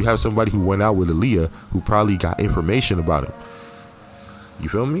me, because you have somebody who went out with Aaliyah who probably got information about him. You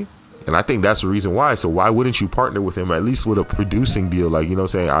feel me? And I think that's the reason why. So why wouldn't you partner with him, at least with a producing deal? Like, you know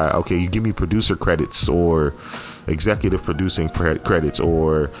what I'm saying? Okay, you give me producer credits or executive producing credits,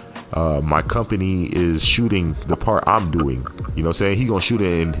 or my company is shooting the part I'm doing. You know what I'm saying? He gonna shoot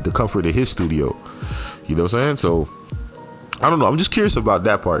it in the comfort of his studio. You know what I'm saying? So I don't know. I'm just curious about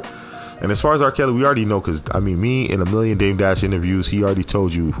that part. And as far as R. Kelly, we already know, because, I mean, me in a million Dame Dash interviews, he already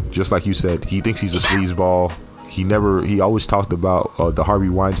told you, just like you said, he thinks he's a sleazeball. He always talked about the Harvey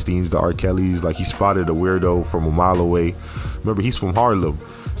Weinsteins, the R. Kellys, like he spotted a weirdo from a mile away. Remember, he's from Harlem.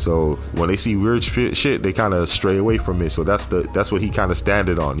 So when they see weird shit, they kind of stray away from it. So that's what he kind of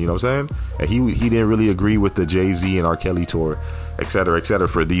standed on, you know what I'm saying? And he didn't really agree with the Jay-Z and R. Kelly tour, et cetera,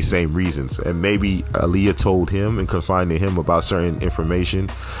 for these same reasons. And maybe Aaliyah told him and confided in him about certain information.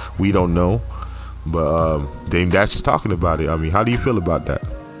 We don't know. But Dame Dash is talking about it. I mean, how do you feel about that?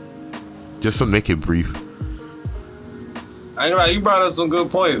 Just to make it brief. I know you brought up some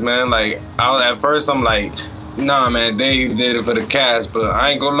good points, man. Like, at first I'm like, nah, man, they did it for the cast, but I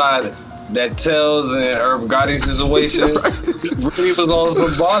ain't gonna lie, that Tales and Irv Gotti situation really was on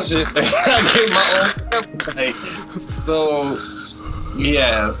some bullshit. I gave my own like, so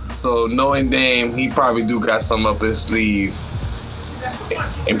yeah. So knowing Dame, he probably do got something up his sleeve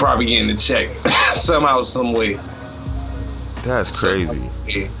and probably getting the check somehow, some way. That's crazy.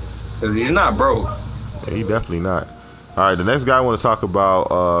 Because he's not broke. Yeah, he definitely not. All right, the next guy I want to talk about.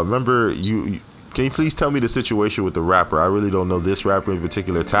 Remember, can you please tell me the situation with the rapper? I really don't know this rapper in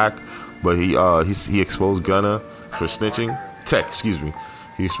particular, Tech, but he exposed Gunna for snitching. Tech, excuse me.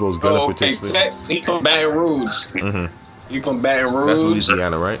 He exposed Gunna for snitching. Tech, he from Baton Rouge. Mm-hmm. He from Baton Rouge. That's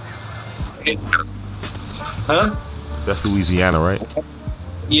Louisiana, right? Huh? That's Louisiana, right?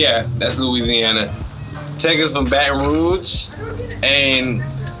 Yeah, that's Louisiana. Tech is from Baton Rouge, and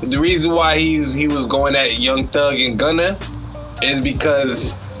the reason why he was going at Young Thug and Gunna is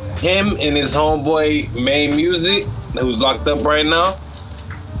because him and his homeboy Main Music, who's locked up right now,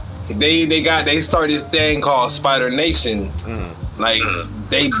 they started this thing called Spider Nation. Like,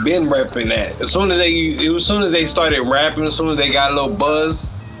 they been repping that. As soon as they started rapping, as soon as they got a little buzz,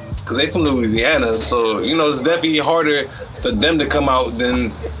 because they from Louisiana. So it's definitely harder for them to come out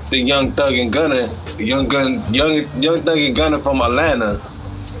than the Young Thug and Gunna, Young Thug and Gunna from Atlanta.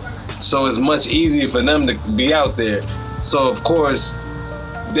 So it's much easier for them to be out there. So of course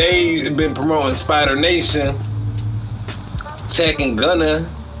they've been promoting Spider Nation, Tech and Gunna.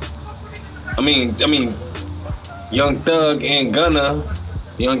 I mean, Young Thug and Gunna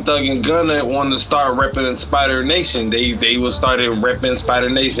wanted to start repping Spider Nation. They started repping Spider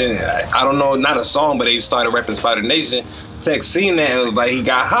Nation. I don't know, not a song, but they started repping Spider Nation. Tech seen that and was like, he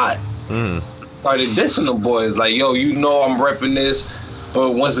got hot. Started dissing the boys like, yo, I'm repping this,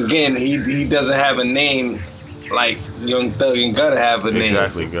 but once again, he doesn't have a name like Young Thug and Gunna have a name.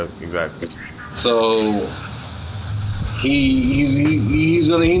 Exactly. So he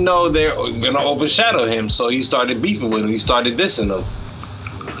they're gonna overshadow him. So he started beefing with him. He started dissing him.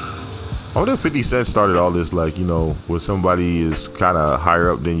 I wonder if 50 Cent started all this, like, where somebody is kind of higher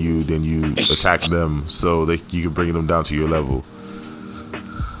up than you attack them so you can bring them down to your level,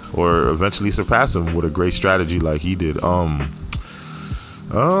 or eventually surpass them with a great strategy like he did.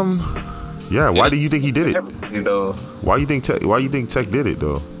 Yeah. Why do you think he did it? Why you think Tech did it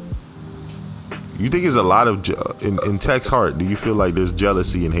though? You think there's a lot of in Tech's heart? Do you feel like there's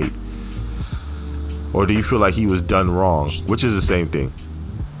jealousy and hate, or do you feel like he was done wrong, which is the same thing?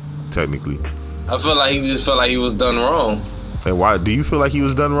 Technically, I feel like he just felt like he was done wrong. And why do you feel like he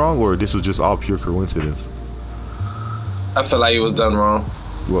was done wrong, or this was just all pure coincidence? I feel like he was done wrong.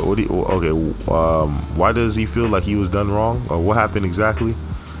 Why does he feel like he was done wrong, or what happened exactly?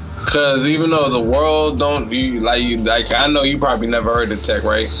 Because even though the world don't I know you probably never heard of Tech,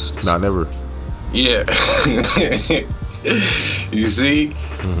 right? Nah, never. Yeah. You see,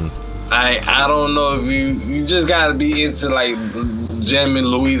 I don't know if you just gotta be into like jamming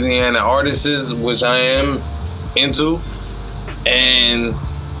Louisiana artists, which I am into, and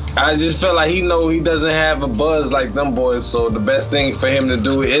I just feel like he doesn't have a buzz like them boys, so the best thing for him to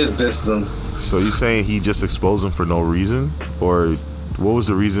do is diss them. So you saying he just exposed them for no reason, or what was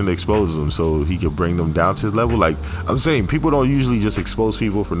the reason to expose them, so he could bring them down to his level? Like, I'm saying, people don't usually just expose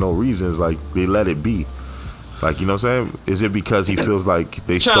people for no reasons. Like, they let it be. Like, you know what I'm saying? Is it because he feels like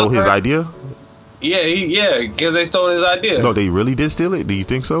they stole his idea? Yeah, because they stole his idea. No, they really did steal it? Do you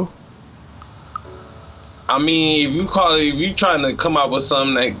think so? I mean, if you trying to come up with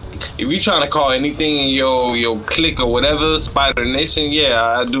something, like, if you trying to call anything in your clique or whatever, Spider Nation, yeah,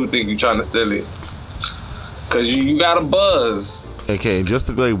 I do think you're trying to steal it. Because you got a buzz. Okay, just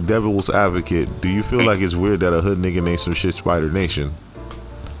to play devil's advocate, do you feel like it's weird that a hood nigga named some shit Spider Nation?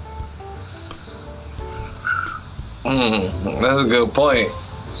 That's a good point.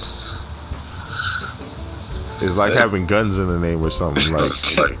 It's like having guns in the name or something. Like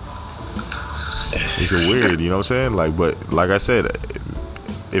it's weird, you know what I'm saying? Like, but like I said,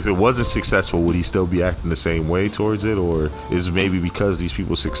 if it wasn't successful, would he still be acting the same way towards it, or is it maybe because these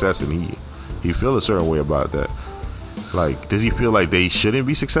people's success and he feel a certain way about that? Like, does he feel like they shouldn't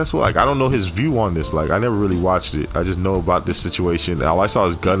be successful? Like, I don't know his view on this. Like, I never really watched it. I just know about this situation. All I saw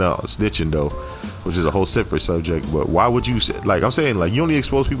is Gunna snitching, though, which is a whole separate subject. But why would you, like, I'm saying, like, you only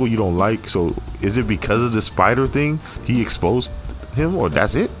expose people you don't like. So is it because of the Spider thing he exposed him, or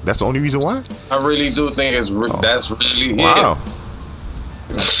that's it? That's the only reason why? I really do think that's really wow.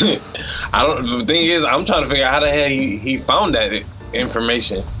 The thing is, I'm trying to figure out how the hell he found that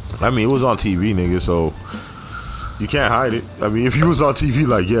information. I mean, it was on TV, nigga, so you can't hide it. I mean, if he was on TV,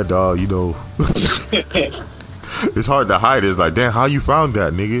 like, yeah, dog, you know, it's hard to hide it. It's like, damn, how you found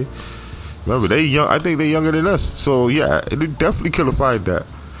that, nigga? Remember, they young. I think they younger than us, so yeah, they definitely could have found that.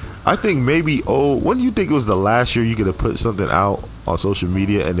 I think maybe, when do you think it was the last year you could have put something out on social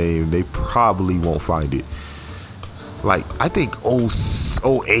media and they probably won't find it? Like, I think 07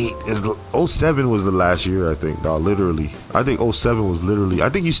 was the last year, I think, dog, literally. I think 07 was literally, I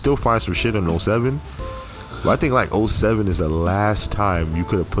think you still find some shit in 07, but I think like 07 is the last time you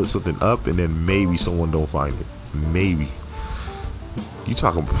could have put something up and then maybe someone don't find it. Maybe. You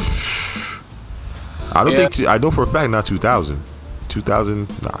talking, I don't think, I know for a fact not 2000.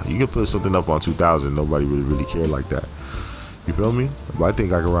 2000, nah, you can put something up on 2000, nobody really cared like that. You feel me? But I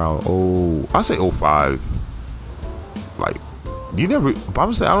think like around, I say 05. Like, you never,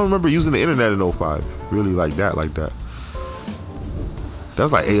 I'm saying, I don't remember using the internet in 05. Really like that.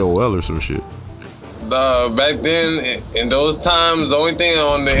 That's like AOL or some shit. Back then, in those times, the only thing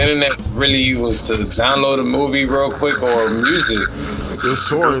on the internet really was to download a movie real quick or music. It was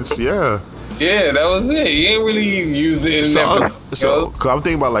torrents, yeah. Yeah, that was it. You ain't really use the internet. So I'm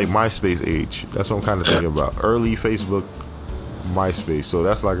thinking about like MySpace age. That's what I'm kind of thinking about. Early Facebook, MySpace. So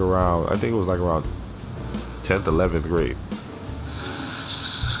that's like around, I think it was like around 10th, 11th grade.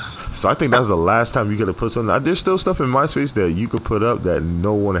 So I think that's the last time you could have put something. There's still stuff in MySpace that you could put up that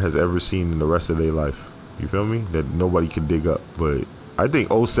no one has ever seen in the rest of their life. You feel me? That nobody could dig up. But I think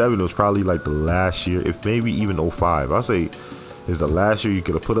 07 was probably like the last year, if maybe even 05. I'll say it's the last year you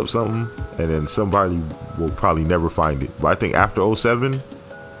could have put up something, and then somebody will probably never find it. But I think after 07,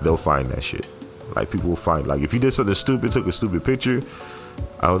 they'll find that shit. Like, people will find, like, if you did something stupid, took a stupid picture,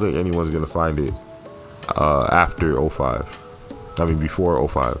 I don't think anyone's gonna find it after 05. I mean, before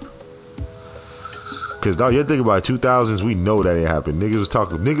 05. Cause now you think about it, 2000s, we know that ain't happened.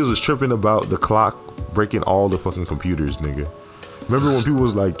 Niggas was tripping about the clock breaking all the fucking computers, nigga. Remember when people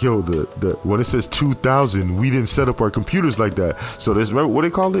was like, yo, the when it says 2000, we didn't set up our computers like that. So there's, remember what they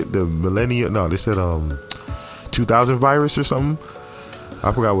called it? The millennium, no, they said 2000 virus or something.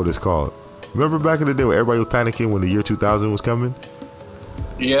 I forgot what it's called. Remember back in the day when everybody was panicking when the year 2000 was coming?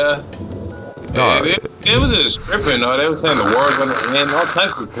 Yeah. No, it was just tripping, though. They were saying the world gonna end, all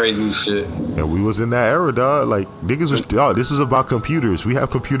types of crazy shit. And we was in that era, dog. Like, niggas was, dog, this was about computers. We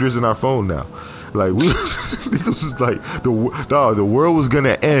have computers in our phone now. Like, niggas was like, the world was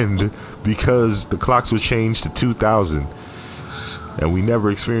gonna end because the clocks would change to 2000. And we never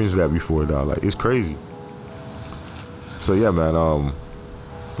experienced that before, dog. Like, it's crazy. So, yeah, man, what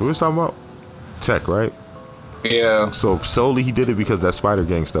was talking about? Tech, right? Yeah. So solely he did it because that Spider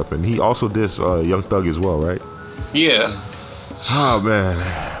Gang stuff, and he also did Young Thug as well, right? Yeah. Oh man,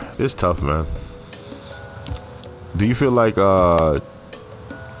 it's tough, man. Do you feel like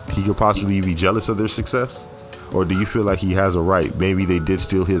he could possibly be jealous of their success, or do you feel like he has a right? Maybe they did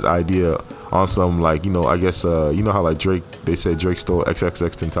steal his idea on some, like, you know, I guess you know how like Drake, they said Drake stole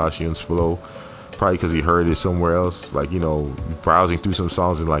XXXTentacion's flow. Probably because he heard it somewhere else, like, you know, browsing through some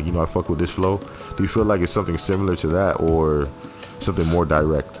songs and like, you know, I fuck with this flow. Do you feel like it's something similar to that or something more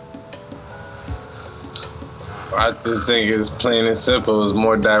direct? I just think it's plain and simple. It's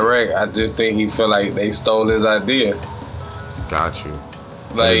more direct. I just think he feel like they stole his idea. Got you.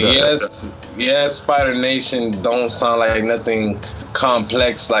 Like, yes, Spider Nation don't sound like nothing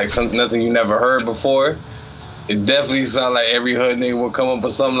complex, like nothing you never heard before. It definitely sounds like every hood nigga will come up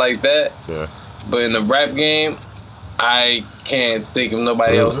with something like that. Yeah. But in the rap game, I can't think of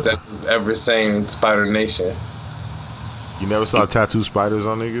nobody else that was ever saying Spider Nation. You never saw tattoo spiders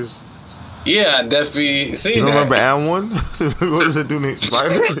on niggas? Yeah, I definitely seen that. You don't remember And One? What was that dude named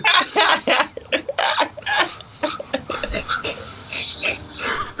Spider?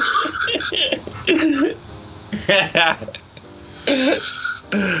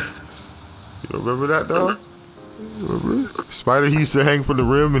 You remember that, dog? Remember? Spider, he used to hang from the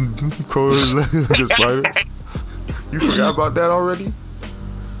rim and curl his leg like a spider. You forgot about that already?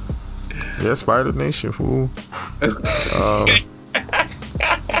 Yeah, Spider Nation, fool.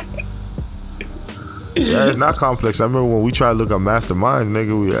 Yeah, it's not complex. I remember when we tried to look up Mastermind,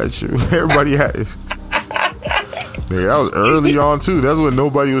 nigga, we had you. Everybody had it. Nigga, that was early on, too. That's when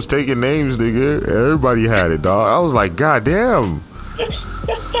nobody was taking names, nigga. Everybody had it, dog. I was like, God damn.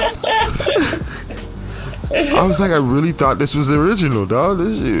 I was like, I really thought this was original, dog.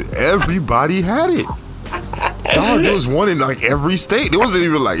 This shit, everybody had it. Dog, there was one in like every state. It wasn't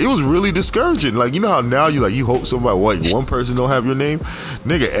even like, it was really discouraging. Like, you know how now you hope somebody, one person don't have your name?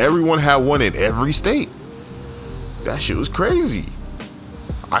 Nigga, everyone had one in every state. That shit was crazy.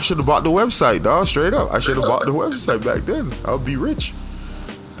 I should have bought the website, dog, straight up. I should have bought the website back then. I would be rich.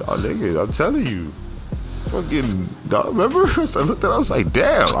 Dog, nigga, I'm telling you. Fucking, dog, remember? I looked at it, I was like,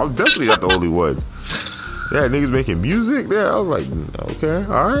 damn, I'm definitely not the only one. Yeah, niggas making music there. I was like, okay,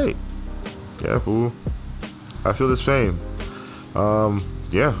 all right. Yeah, fool. I feel this pain.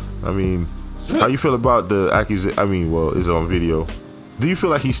 Yeah, I mean, how you feel about the accusation? I mean, well, it's on video. Do you feel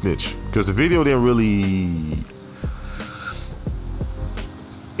like he snitched? Because the video didn't really...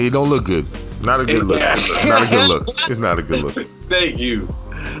 It don't look good. Not a good look. Not a good look. It's not a good look. Thank you.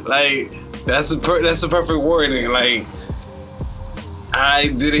 Like, that's the perfect wording. Like, I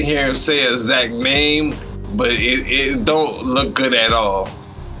didn't hear him say an exact name, but it don't look good at all.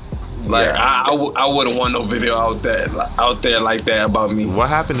 Like, yeah. I wouldn't want no video out there like that about me. What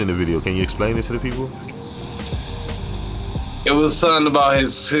happened in the video? Can you explain this to the people? It was something about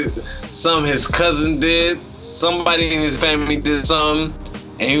his cousin did. Somebody in his family did something,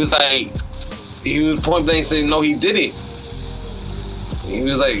 and he was point blank saying no, he did it. He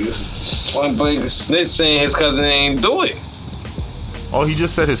was like point blank snitch saying his cousin ain't do it. Oh, he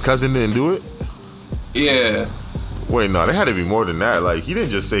just said his cousin didn't do it? Yeah. Wait, no, there had to be more than that. Like, he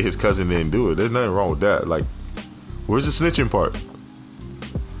didn't just say his cousin didn't do it. There's nothing wrong with that. Like, where's the snitching part?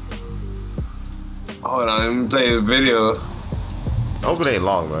 Hold on, let me play the video. I hope it ain't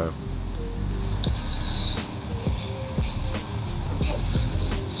long, man.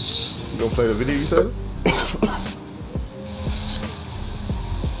 gonna play the video you said?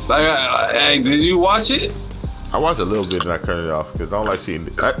 Hey, did you watch it? I watched a little bit and I cut it off because I don't like seeing.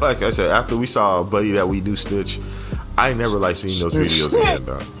 Like I said, after we saw a buddy that we do snitch, I never like seeing those videos again,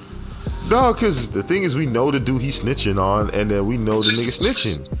 dog. No, because the thing is, we know the dude he's snitching on, and then we know the nigga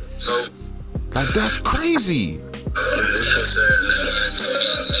snitching. Like, that's crazy.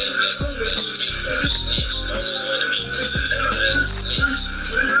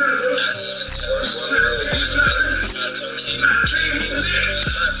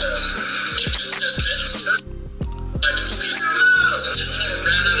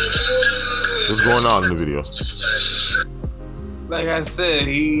 What's going on in the video? Like I said,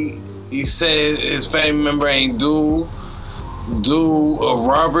 he said his family member ain't do a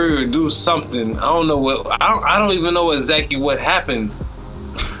robbery or do something. I don't know what. I don't even know exactly what happened.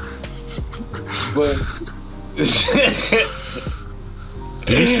 But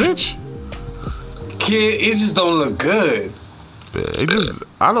did he snitch? Kid, it just don't look good. It just,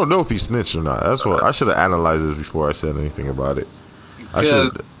 I don't know if he snitched or not. That's what I should have analyzed this before I said anything about it. I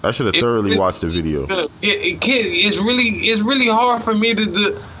should have thoroughly watched the video. Kid, it's really hard for me to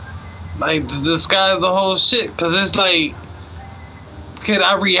disguise the whole shit, because it's like, kid,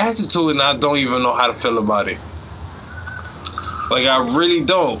 I reacted to it and I don't even know how to feel about it. Like, I really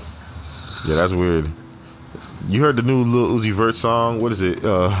don't. Yeah, that's weird. You heard the new Lil Uzi Vert song? What is it?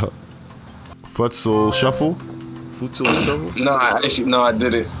 Futsal Shuffle? Futsal Shuffle? No, I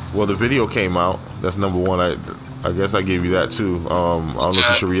didn't. Well, the video came out. That's number one. I guess I gave you that too. I don't know if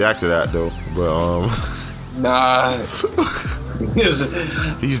you should react to that though. But nah.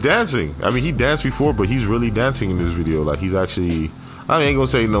 He's dancing. I mean, he danced before, but he's really dancing in this video. Like, he's actually, I ain't gonna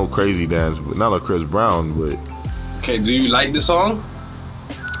say no crazy dance, but not like Chris Brown, but. Okay, do you like the song?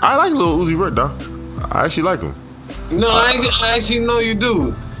 I like Lil Uzi Vert, dog. I actually like him. No, I actually know you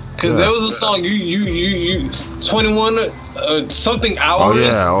do. Cause there was a song you 21 something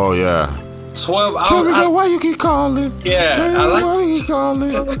hours. Oh yeah. 12 hours. Tell me why you keep calling. Yeah, I like. Why you keep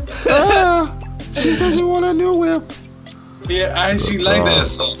calling? Yeah. She said she want a new whip. Yeah, I actually like that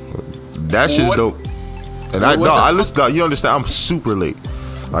song. That shit's dope. And I listen. Dog, you understand? I'm super late.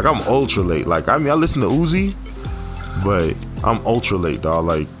 Like, I'm ultra late. Like, I mean, I listen to Uzi, but I'm ultra late, dog.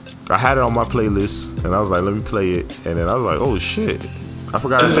 Like, I had it on my playlist, and I was like, let me play it. And then I was like, oh shit, I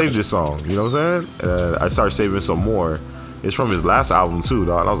forgot to save this song. You know what I'm saying? And I started saving some more. It's from his last album too,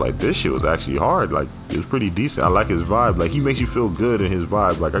 dog. And I was like, this shit was actually hard. Like, it was pretty decent. I like his vibe. Like, he makes you feel good in his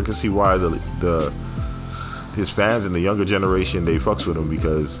vibe. Like, I can see why his fans and the younger generation, they fucks with him,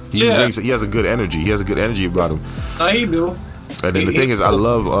 because he has a good energy. He has a good energy about him. He do. And then the thing is, I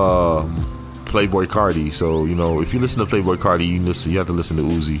love Playboy Cardi. So, you know, if you listen to Playboy Cardi, you have to listen to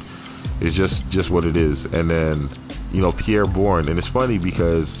Uzi. It's just what it is. And then, you know, Pierre Bourne. And it's funny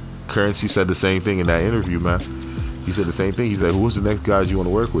because Currency said the same thing in that interview, man. He said the same thing. He said, who's the next guys you want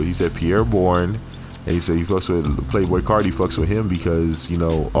to work with? He said Pierre Bourne. And he said he fucks with Playboy Cardi, fucks with him because, you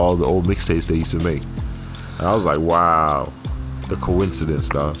know, all the old mixtapes they used to make. And I was like, wow, the coincidence,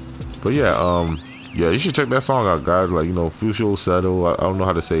 dog. But yeah, you should check that song out, guys. Like, you know, Fushul Settle. I don't know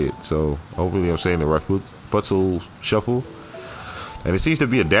how to say it, so hopefully I'm saying it right. Futsal Shuffle. And it seems to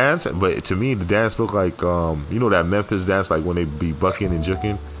be a dance, but to me, the dance look like, you know, that Memphis dance, like when they be bucking and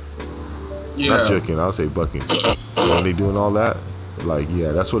juking. Yeah. Not juking, I'll say bucking. When they doing all that, like,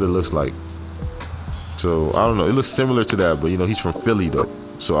 yeah, that's what it looks like. So I don't know. It looks similar to that, but you know, he's from Philly though.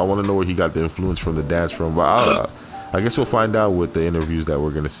 So I want to know where he got the influence from the dance from. But I guess we'll find out with the interviews that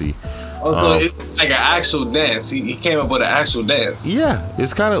we're gonna see. Oh, so it's like an actual dance. He came up with an actual dance. Yeah,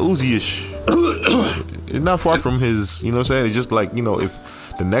 it's kind of Uzi-ish. It's not far from his. You know what I'm saying? It's just like, you know, if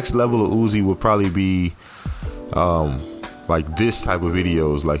the next level of Uzi would probably be, like this type of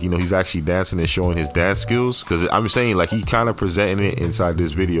videos. Like, you know, he's actually dancing and showing his dance skills. Because I'm saying, like, he kind of presenting it inside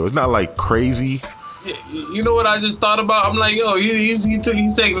this video. It's not like crazy. You know what I just thought about? I'm like, yo, he's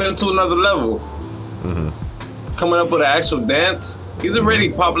taking it to another level. Mm-hmm. Coming up with an actual dance. He's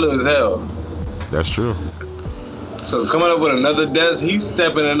already popular as hell. That's true. So coming up with another dance, he's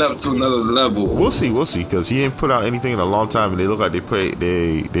stepping it up to another level. We'll see, because he ain't put out anything in a long time, and they look like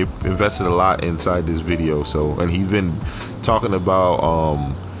they invested a lot inside this video. So, and he's been talking about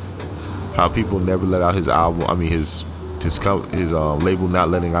how people never let out his album. I mean, his label not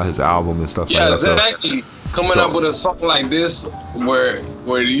letting out his album and stuff like that. Yeah, exactly. Coming up with a song like this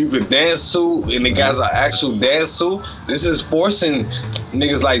where you could dance to, and the guys are actual dance to. This is forcing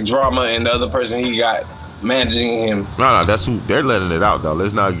niggas like Drama and the other person he got managing him. No, that's who they're letting it out though.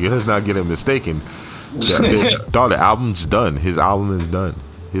 Let's not get him mistaken. Dog, the album's done. His album is done.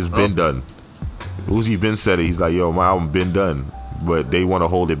 It's been done. Uzi been said it. He's like, yo, my album been done. but they want to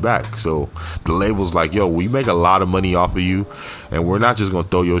hold it back. So the label's like, yo, we make a lot of money off of you, and we're not just gonna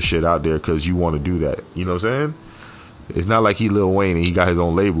throw your shit out there because you want to do that. You know what I'm saying? It's not like he Lil Wayne and he got his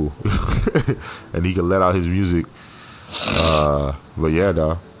own label and he can let out his music. But yeah,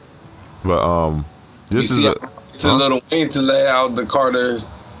 dog. But this is to Lil Wayne to lay out the Carter.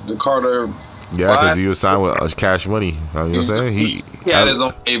 Yeah, because he was signed with Cash Money. You know what I'm saying? He had his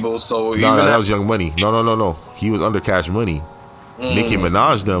own label, so no, that was Young Money. No. He was under Cash Money. Nicki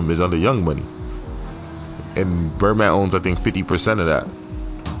Minaj them is under Young Money, and Birdman owns I think 50% of that.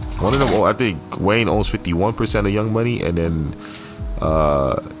 One of them, I think Wayne owns 51% of Young Money, and then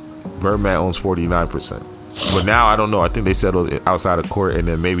Birdman owns 49%. But now I don't know. I think they settled it outside of court, and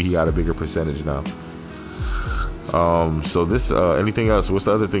then maybe he got a bigger percentage now. So this, anything else? What's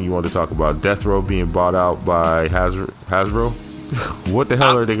the other thing you want to talk about? Death Row being bought out by Hasbro. What the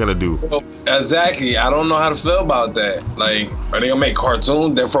hell are they gonna do? Exactly. I don't know how to feel about that. Like, are they gonna make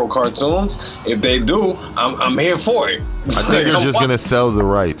cartoons, Death Row cartoons? If they do, I'm here for it. I think they're just gonna sell the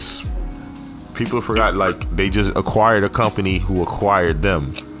rights. People forgot, like, they just acquired a company who acquired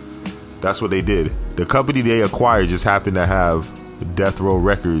them. That's what they did. The company they acquired just happened to have Death Row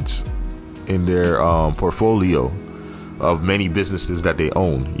Records in their portfolio of many businesses that they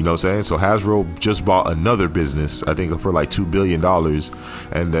own. You know what I'm saying? So Hasbro just bought another business, I think for like $2 billion,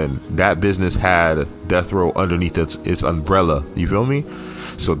 and then that business had Death Row underneath its umbrella. You feel me?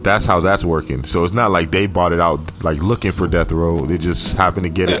 So that's how that's working. So it's not like they bought it out like looking for Death Row. They just happened to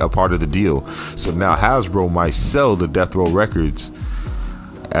get it a part of the deal. So now Hasbro might sell the Death Row Records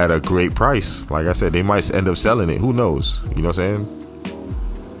at a great price. Like I said, they might end up selling it. Who knows? You know what I'm saying?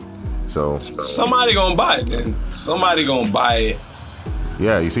 So somebody gonna buy it then. Somebody gonna buy it.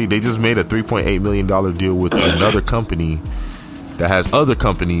 Yeah, you see, they just made a $3.8 million deal with another company that has other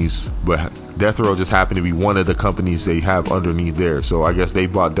companies, but Death Row just happened to be one of the companies they have underneath there. So I guess they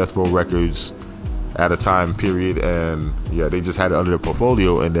bought Death Row Records at a time period, and yeah, they just had it under their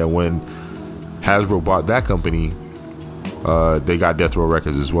portfolio. And then when Hasbro bought that company, they got Death Row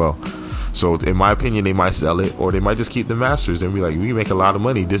Records as well. So in my opinion, they might sell it, or they might just keep the masters and be like, we make a lot of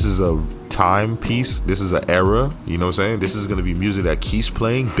money. This is a time piece. This is an era. You know what I'm saying? This is going to be music that keeps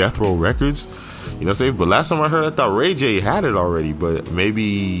playing. Death Row Records. You know what I'm saying? But last time I heard, I thought Ray J had it already, but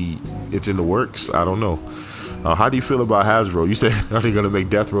maybe it's in the works. I don't know. How do you feel about Hasbro? You said, are they going to make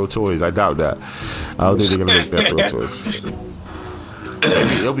Death Row toys? I doubt that. I don't think they're going to make Death Row toys.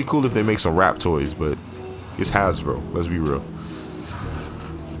 It'll be cool if they make some rap toys, but it's Hasbro. Let's be real.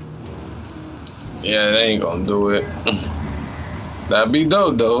 Yeah, they ain't gonna do it. That'd be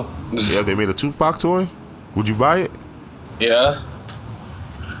dope, though. Yeah, if they made a Tupac toy, would you buy it? Yeah.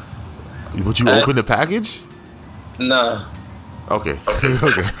 Would you open the package? Nah. Okay.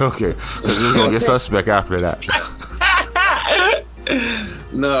 Okay. Because we're gonna get suspect after that.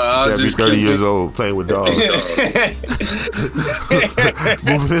 No, I'll just be 30 years old playing with dogs.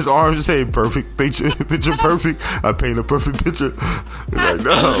 Moving his arms, saying perfect picture perfect. I paint a perfect picture. You're like,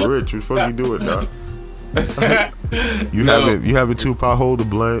 no, Rich, what the fuck you doing, dog? You having Tupac hold the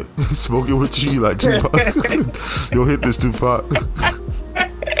blunt, smoking with you like Tupac. You'll hit this Tupac.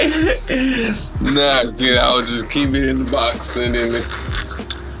 Nah, dude, I'll just keep it in the box and then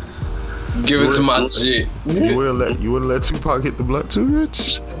give it to my shit. You wouldn't let Tupac hit the blunt too,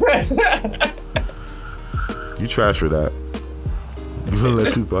 Rich? You trash for that. You wouldn't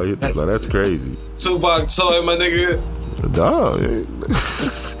let Tupac hit the blunt. That's crazy. Tupac toy, my nigga. Dog.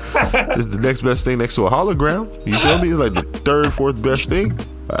 It's the next best thing next to a hologram. You feel me? It's like the third, fourth best thing.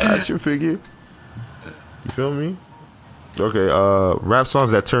 Action figure. You feel me? Okay, rap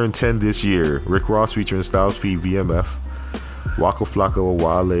songs that turned 10 this year. Rick Ross featuring Styles P, BMF. Waka Flocka,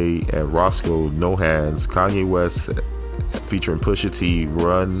 Wale, and Roscoe, No Hands. Kanye West featuring Pusha T,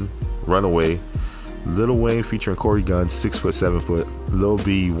 Runaway. Lil Wayne featuring Corey Gunn, 6 foot, 7 foot. Lil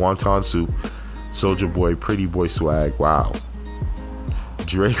B, Wonton Soup. Soulja Boy, Pretty Boy Swag. Wow.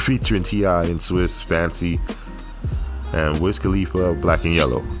 Drake featuring T.I. and Swiss, Fancy. And Wiz Khalifa, Black and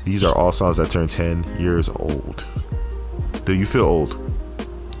Yellow. These are all songs that turned 10 years old. Do you feel old?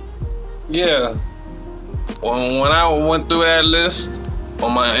 Yeah. When I went through that list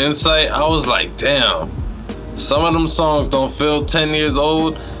on my insight, I was like, damn, some of them songs don't feel 10 years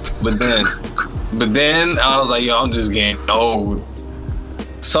old, but then I was like, yo, I'm just getting old.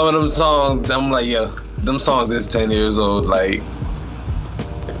 Some of them songs, I'm like, yo, them songs is 10 years old. Like,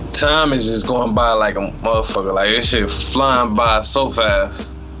 time is just going by like a motherfucker. Like, this shit flying by so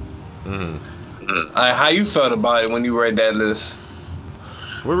fast. How you felt about it when you read that list?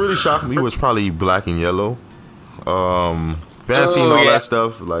 What really shocked me was probably Black and Yellow. Fancy and all that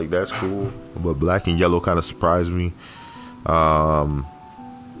stuff, like, that's cool. But Black and Yellow kind of surprised me.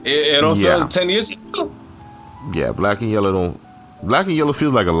 It don't Yeah. feel 10 years ago. Yeah, Black and Yellow don't. Black and Yellow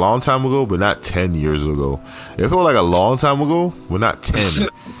feels like a long time ago, but not 10 years ago. It felt like a long time ago, but not 10.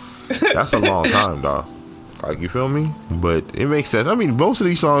 That's a long time, dog. Like, you feel me? But it makes sense. I mean, most of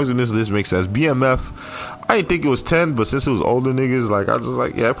these songs in this list make sense. BMF, I didn't think it was 10, but since it was older niggas, like, I was just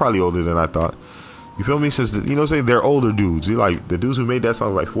like, yeah, probably older than I thought. You feel me? Since, you know what I'm saying? They're older dudes. They're like, the dudes who made that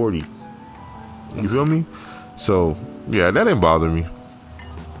song like 40. You feel me? So, yeah, that didn't bother me.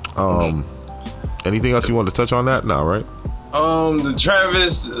 Anything else you want to touch on that? No, right? The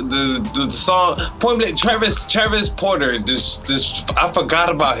Travis, the song, point blank, Travis Porter, this, I forgot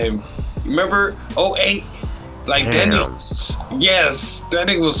about him. Remember 08? Like, that Damn. nigga, yes, that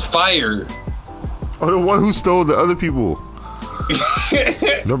nigga was fire. Oh, the one who stole the other people.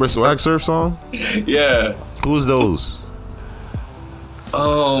 Remember Swag Surf song? Yeah. Who's those?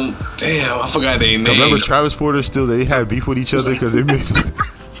 Damn, I forgot their name. Remember Travis Porter still, they had beef with each other because they made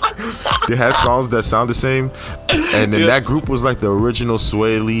they had songs that sound the same, and then that group was like the original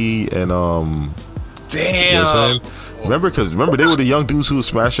Sway Lee and Damn. you know what I'm saying? Remember they were the young dudes who was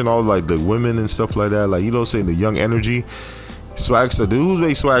smashing all like the women and stuff like that, like, you know what I'm saying, the young energy. Swag Surf, dude, who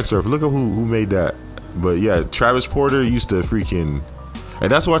made Swag Surf? Look up who made that. But yeah, Travis Porter used to freaking,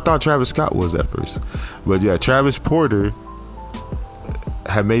 and that's what I thought Travis Scott was at first. But yeah, Travis Porter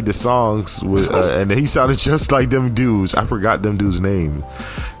had made the songs with, and he sounded just like them dudes. I forgot them dudes' name.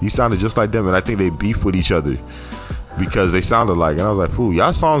 He sounded just like them, and I think they beefed with each other because they sounded like. And I was like, "Ooh,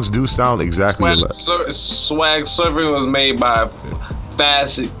 y'all songs do sound exactly alike." Swag Surfing was made by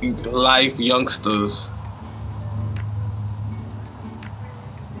Fast Life youngsters.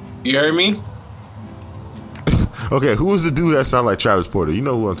 You heard me? Okay, who was the dude that sounded like Travis Porter? You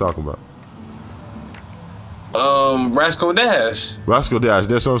know who I'm talking about? Rascal Dash. Roscoe Dash.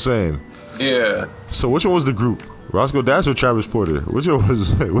 That's what I'm saying. Yeah. So which one was the group? Roscoe Dash or Travis Porter? Which one was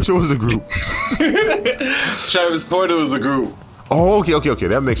the group? Travis Porter was a group. Oh, okay.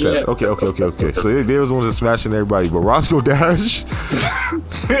 That makes sense. Yeah. Okay. So they was the ones that smashing everybody. But Roscoe Dash,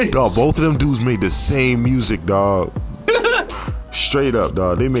 dog, both of them dudes made the same music, dog. Straight up,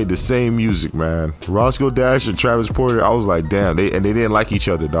 dog. They made the same music, man. Roscoe Dash and Travis Porter, I was like, damn, they didn't like each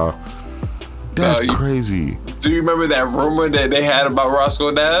other, dog. That's crazy. Do you remember that rumor that they had about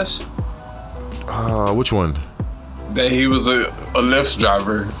Roscoe Dash? Which one? That he was a Lyft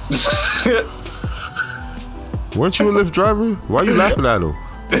driver. Weren't you a Lyft driver? Why are you laughing at him?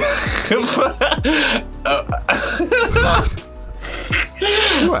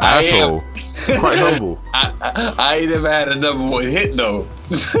 You an asshole. Quite humble. I ain't never had a #1 hit though.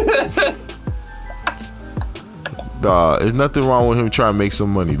 Dog, there's nothing wrong with him trying to make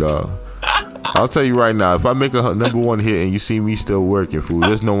some money, dog. I'll tell you right now, if I make a #1 hit and you see me still working, fool,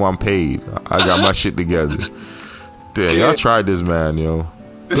 just know I'm paid. I got my shit together. Damn, y'all tried this, man, yo.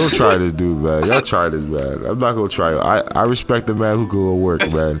 Don't try this dude, man. Y'all try this, man. I'm not gonna try it. I respect the man who go to work,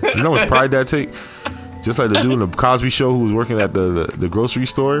 man. You know how much pride that take? Just like the dude in the Cosby Show who was working at the grocery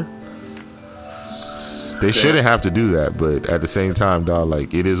store. They shouldn't have to do that, but at the same time, dog,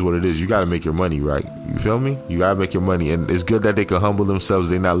 like, it is what it is. You gotta make your money, right? You feel me? You gotta make your money, and it's good that they can humble themselves.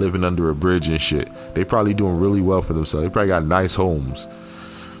 They're not living under a bridge and shit. They probably doing really well for themselves. They probably got nice homes.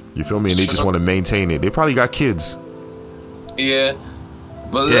 You feel me? And they just want to maintain it. They probably got kids. Yeah.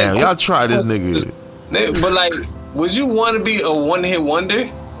 But Damn, like, y'all try this nigga. But like, would you want to be a one-hit wonder?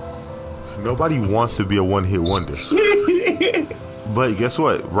 Nobody wants to be a one-hit wonder. But guess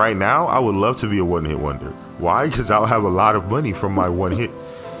what? Right now, I would love to be a one-hit wonder. Why? Because I'll have a lot of money from my one hit.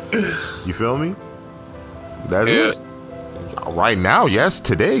 You feel me? That's it. Right now, yes.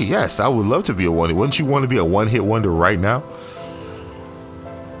 Today, yes. I would love to be a one hit. Wouldn't you want to be a one-hit wonder right now?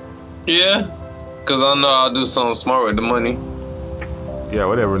 Yeah. Because I know I'll do something smart with the money. Yeah,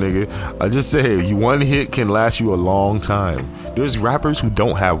 whatever, nigga. I just say, you one hit can last you a long time. There's rappers who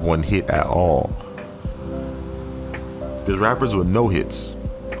don't have one hit at all. There's rappers with no hits.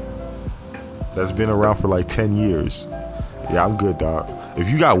 That's been around for like 10 years. Yeah, I'm good, dog. If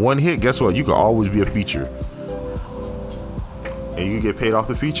you got one hit, guess what? You can always be a feature. And you can get paid off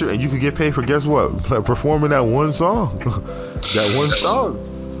the feature, and you can get paid for, guess what? Performing that one song. That one song.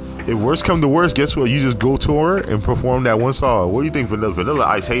 If worst come to worst, guess what? You just go tour and perform that one song. What do you think Vanilla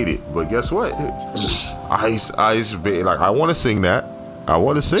Ice hate it? But guess what? Ice, like, I want to sing that. I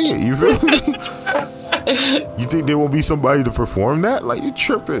want to sing it. You feel me? You think there won't be somebody to perform that? Like, you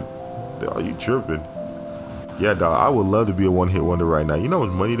tripping. Dog, you tripping. Yeah, dog, I would love to be a one-hit wonder right now. You know how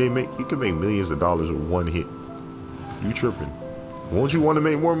much money they make? You can make millions of dollars with one hit. You tripping. Won't you want to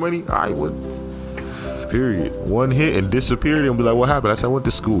make more money? I would. Period. One hit and disappeared and be like, what happened? I said, I went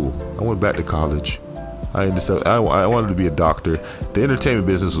to school. I went back to college. I understand. I wanted to be a doctor. The entertainment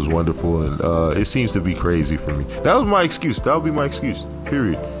business was wonderful, and it seems to be crazy for me. That was my excuse. That would be my excuse.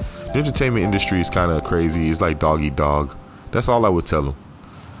 Period. The entertainment industry is kind of crazy. It's like dog eat dog. That's all I would tell him.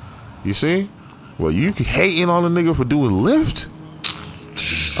 You see? Well, you hating on a nigga for doing Lyft?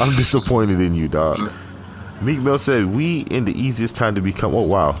 I'm disappointed in you, dog. Meek Mill said, we in the easiest time to become, oh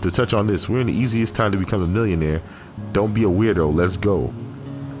wow, to touch on this, we're in the easiest time to become a millionaire. Don't be a weirdo, let's go.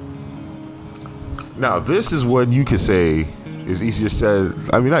 Now, this is what you could say is easier said.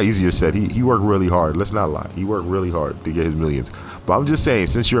 I mean, not easier said. He worked really hard. Let's not lie. He worked really hard to get his millions. But I'm just saying,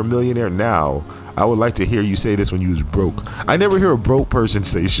 since you're a millionaire now, I would like to hear you say this when you was broke. I never hear a broke person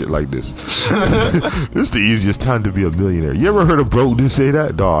say shit like this. This is the easiest time to be a millionaire. You ever heard a broke dude say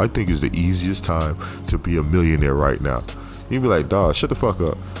that? Dawg, I think it's the easiest time to be a millionaire right now. You'd be like, dawg, shut the fuck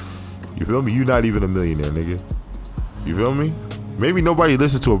up. You feel me? You not even a millionaire, nigga. You feel me? Maybe nobody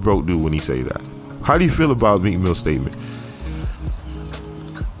listens to a broke dude when he say that. How do you feel about Meek Mill's statement?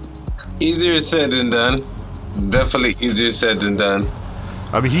 Easier said than done. Definitely easier said than done.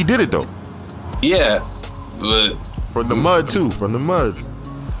 I mean, he did it though. Yeah, but from the mud too. From the mud.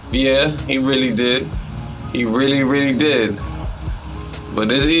 Yeah, he really did. He really, really did.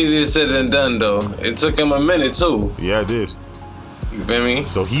 But it's easier said than done though. It took him a minute too. Yeah, it did. You feel me?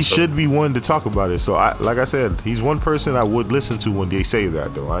 So he should be one to talk about it. So like I said, he's one person I would listen to when they say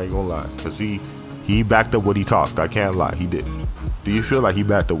that though. I ain't gonna lie, cause he backed up what he talked. I can't lie, he did. Do you feel like he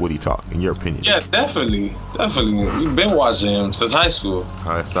backed up what he talked, in your opinion? Yeah, definitely. We've been watching him since high school.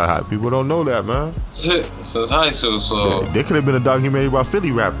 People don't know that, man. Shit, since high school, so there could have been a documentary about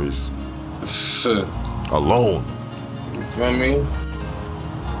Philly rappers. Shit. Alone. You feel me?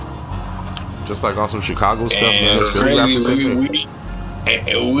 Just like on some Chicago stuff, and man. It's crazy.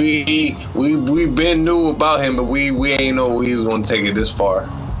 We been knew about him, but we ain't know he was gonna take it this far.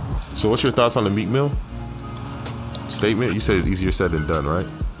 So what's your thoughts on the Meek Mill statement? You said it's easier said than done, right?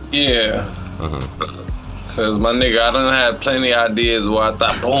 Yeah. Cause my nigga, I done had plenty of ideas where I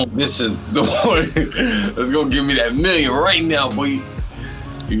thought, boom, this is the one that's gonna give me that million right now, boy.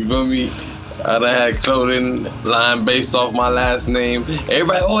 You feel me? I done had clothing line based off my last name.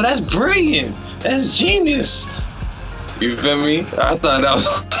 Everybody, oh, that's brilliant. That's genius. You feel me? I thought that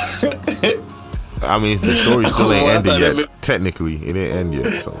was. I mean, the story still ain't ended yet. Technically, it ain't end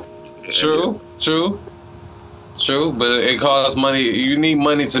yet. So. True, but it costs money. You need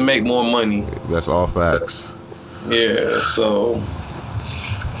money to make more money. That's all facts. Yeah. So.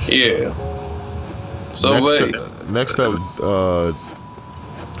 Yeah. So next up,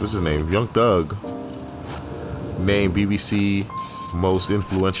 what's his name? Young Thug, named BBC most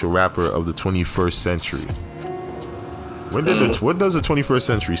influential rapper of the 21st century. When does the 21st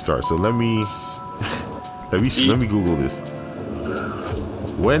century start? So let me Google this.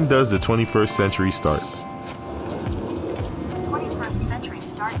 When does the 21st century start? 21st century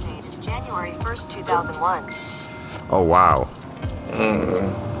start date is January 1st, 2001. Oh wow.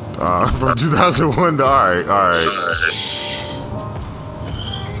 From 2001 to all right.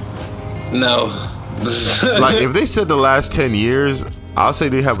 No. Like if they said the last 10 years, I'll say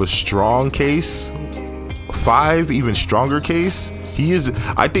they have a strong case. 5 even stronger case.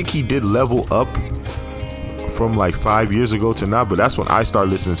 I think he did level up from like 5 years ago to now, but that's when I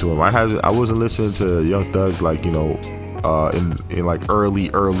started listening to him. I wasn't listening to Young Thug like, you know, in like early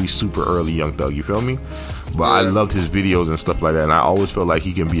super early Young Thug, you feel me? But I loved his videos and stuff like that, and I always felt like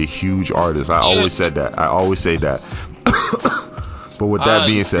he can be a huge artist. I always said that. I always say that. But with that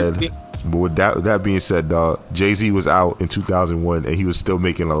being said, dog, Jay-Z was out in 2001 and he was still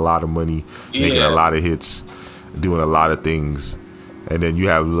making a lot of money, making a lot of hits, doing a lot of things. And then you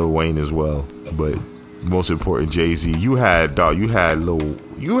have Lil Wayne as well. But most important, Jay-Z. You had little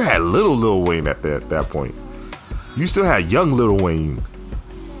Lil Wayne at that point. You still had young Lil Wayne.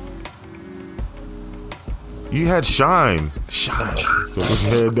 You had Shine. So put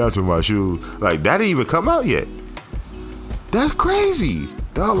your head down to my shoe. Like that didn't even come out yet. That's crazy.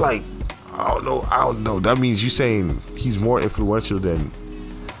 Dog, like I don't know. That means you saying he's more influential than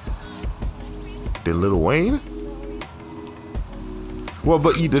Lil Wayne? Well,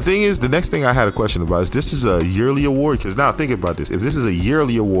 but the thing is, the next thing I had a question about is this is a yearly award. Because now think about this. If this is a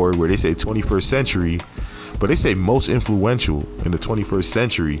yearly award where they say 21st century, but they say most influential in the 21st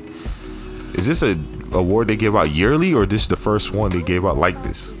century, is this a award they give out yearly, or this is the first one they gave out like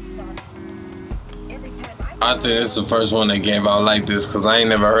this? I think it's the first one they gave out like this because I ain't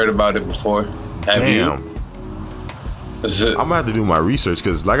never heard about it before. Have you? I'm gonna have to do my research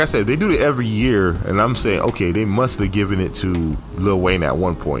because, like I said, they do it every year, and I'm saying, okay, they must have given it to Lil Wayne at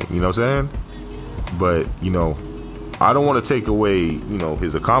one point. You know what I'm saying? But you know, I don't want to take away,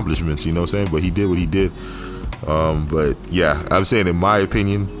 his accomplishments, you know what I'm saying? But he did what he did. But yeah, I'm saying in my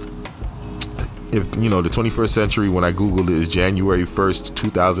opinion, if the 21st century, when I googled it, is January 1st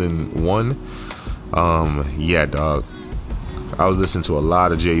 2001. Yeah, dog, I was listening to a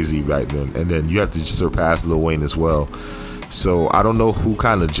lot of Jay-Z back then, and then you have to surpass Lil Wayne as well. So I don't know who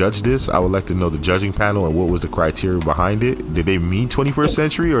kind of judged this. I would like to know the judging panel and what was the criteria behind it. Did they mean 21st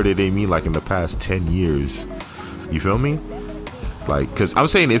century, or did they mean like in the past 10 years? You feel me? Like, because I'm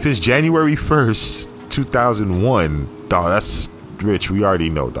saying if it's January 1st 2001, dog, that's Rich, we already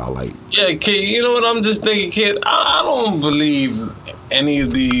know, dog. Like, yeah, kid. You know what I'm just thinking, kid? I don't believe any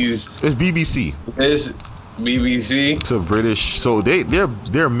of these. It's BBC. It's BBC. It's a British, so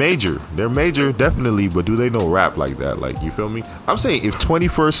they're major. They're major, definitely. But do they know rap like that? Like, you feel me? I'm saying if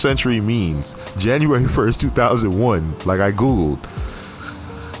 21st century means January 1st 2001, like I googled,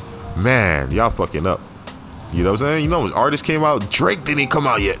 man, y'all fucking up. You know what I'm saying? You know, when artists came out, Drake didn't come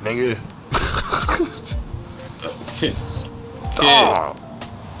out yet, nigga.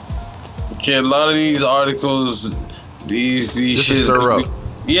 Kid, a lot of these articles, these just shit, to stir up.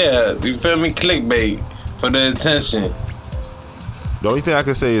 Yeah, you feel me? Clickbait for the attention. The only thing I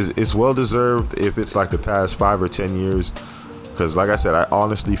can say is it's well deserved if it's like the past 5 or 10 years. Because like I said, I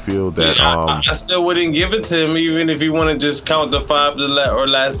honestly feel that I still wouldn't give it to him even if you want to just count the 5 or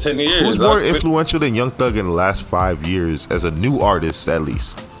last 10 years. Who's more influential than Young Thug in the last 5 years as a new artist, at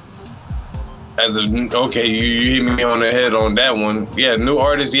least? Okay, you hit me on the head on that one. Yeah, new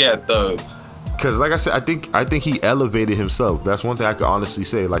artist, yeah, Thug. Because like I said, I think he elevated himself. That's one thing I could honestly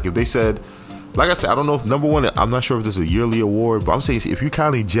say. Like if they said, like I said, I don't know if number one, I'm not sure if this is a yearly award, but I'm saying if you're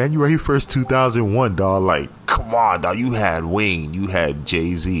counting January 1st 2001, dog, like come on, dog, you had Wayne, you had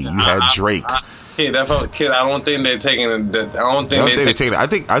Jay-Z, you had Drake. Kid, I don't think they're taking it. I don't think they're taking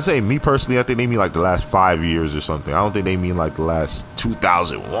it. I say me personally, I think they mean like the last 5 years or something. I don't think they mean like the last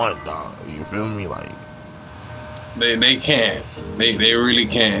 2001, dog. You feel me? Like they can't. They really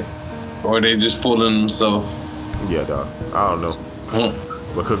can't. Or they just fooling themselves. Yeah, dog. I don't know.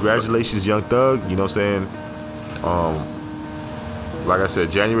 But congratulations, Young Thug. You know what I'm saying? Like I said,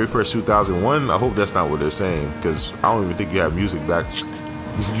 January 1st, 2001. I hope that's not what they're saying, because I don't even think you had music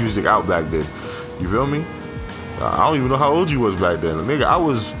out back then. You feel me? I don't even know how old you was back then. Nigga, I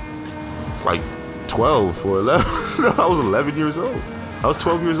was like 12 or 11. I was 11 years old. I was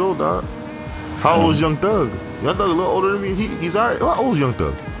 12 years old, dog. How old is Young Thug? Young Thug a little older than me. He's alright. How old is Young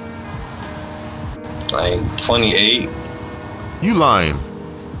Thug? Like 28. You lying.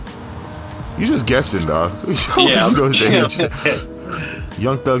 You just guessing, dog. Yeah, you know his age.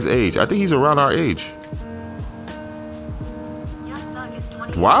 Young Thug's age. I think he's around our age.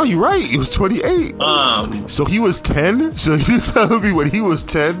 Wow, you're right. He was 28. So he was 10? So you telling me when he was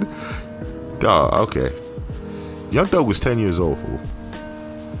 10? Dog, okay. Young Thug was 10 years old, fool.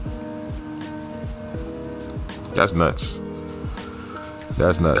 That's nuts.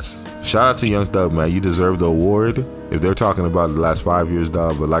 That's nuts. Shout out to Young Thug, man. You deserve the award. If they're talking about the last 5 years,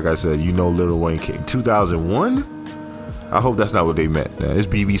 dog. But like I said, Lil Wayne came 2001. I hope that's not what they meant, man. It's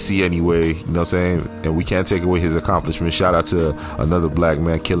BBC anyway, you know what I'm saying? And we can't take away his accomplishment. Shout out to another black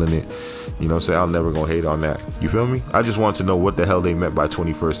man killing it. You know what I'm saying? I'm never gonna hate on that. You feel me? I just want to know what the hell they meant by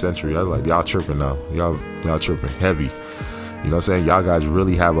 21st century. I was like, y'all tripping now. Y'all tripping heavy. You know what I'm saying? Y'all guys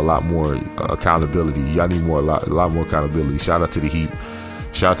really have a lot more accountability. Y'all need a lot more accountability. Shout out to the Heat.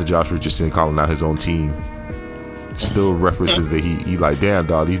 Shout out to Josh Richardson calling out his own team. Still references the Heat. He like, damn,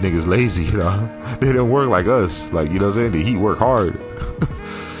 dog, these niggas lazy, you know? They don't work like us. Like, you know what I'm saying? The Heat work hard.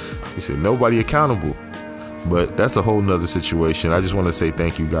 He said, nobody accountable. But that's a whole nother situation. I just want to say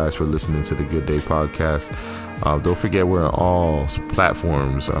thank you guys for listening to the Good Day Podcast. Don't forget we're on all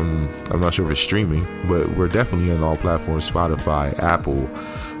platforms. I'm not sure if it's streaming, but we're definitely on all platforms. Spotify, Apple,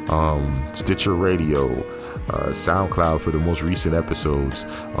 Stitcher Radio, SoundCloud for the most recent episodes.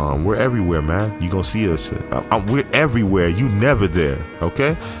 We're everywhere, man. You gonna see us. We're everywhere. You never there.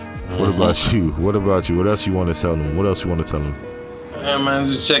 Okay. What about you? What else you want to tell them? Yeah, man,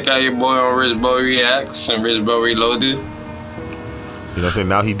 just check out your boy on Rich Bo Reacts and Rich Bo Reloaded. You know what I'm saying?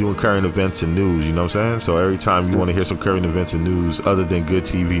 Now he's doing current events and news, you know what I'm saying? So every time you want to hear some current events and news other than Good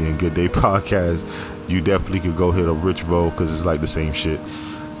TV and Good Day Podcast, you definitely could go hit up Rich Bo, because it's like the same shit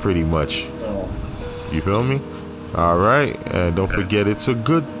pretty much. You feel me? All right. And don't forget, it's a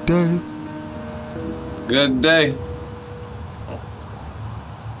good day. Good day.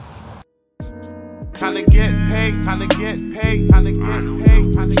 Time to get paid, time to get paid, time to get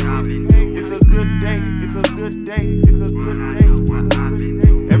paid, time to get paid. It's a good day, it's a good day, it's a good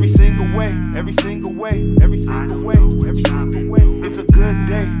day. Every single way, every single way, every single way, every single way. It's a good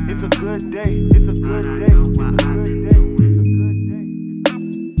day, it's a good day, it's a good day, it's a good day.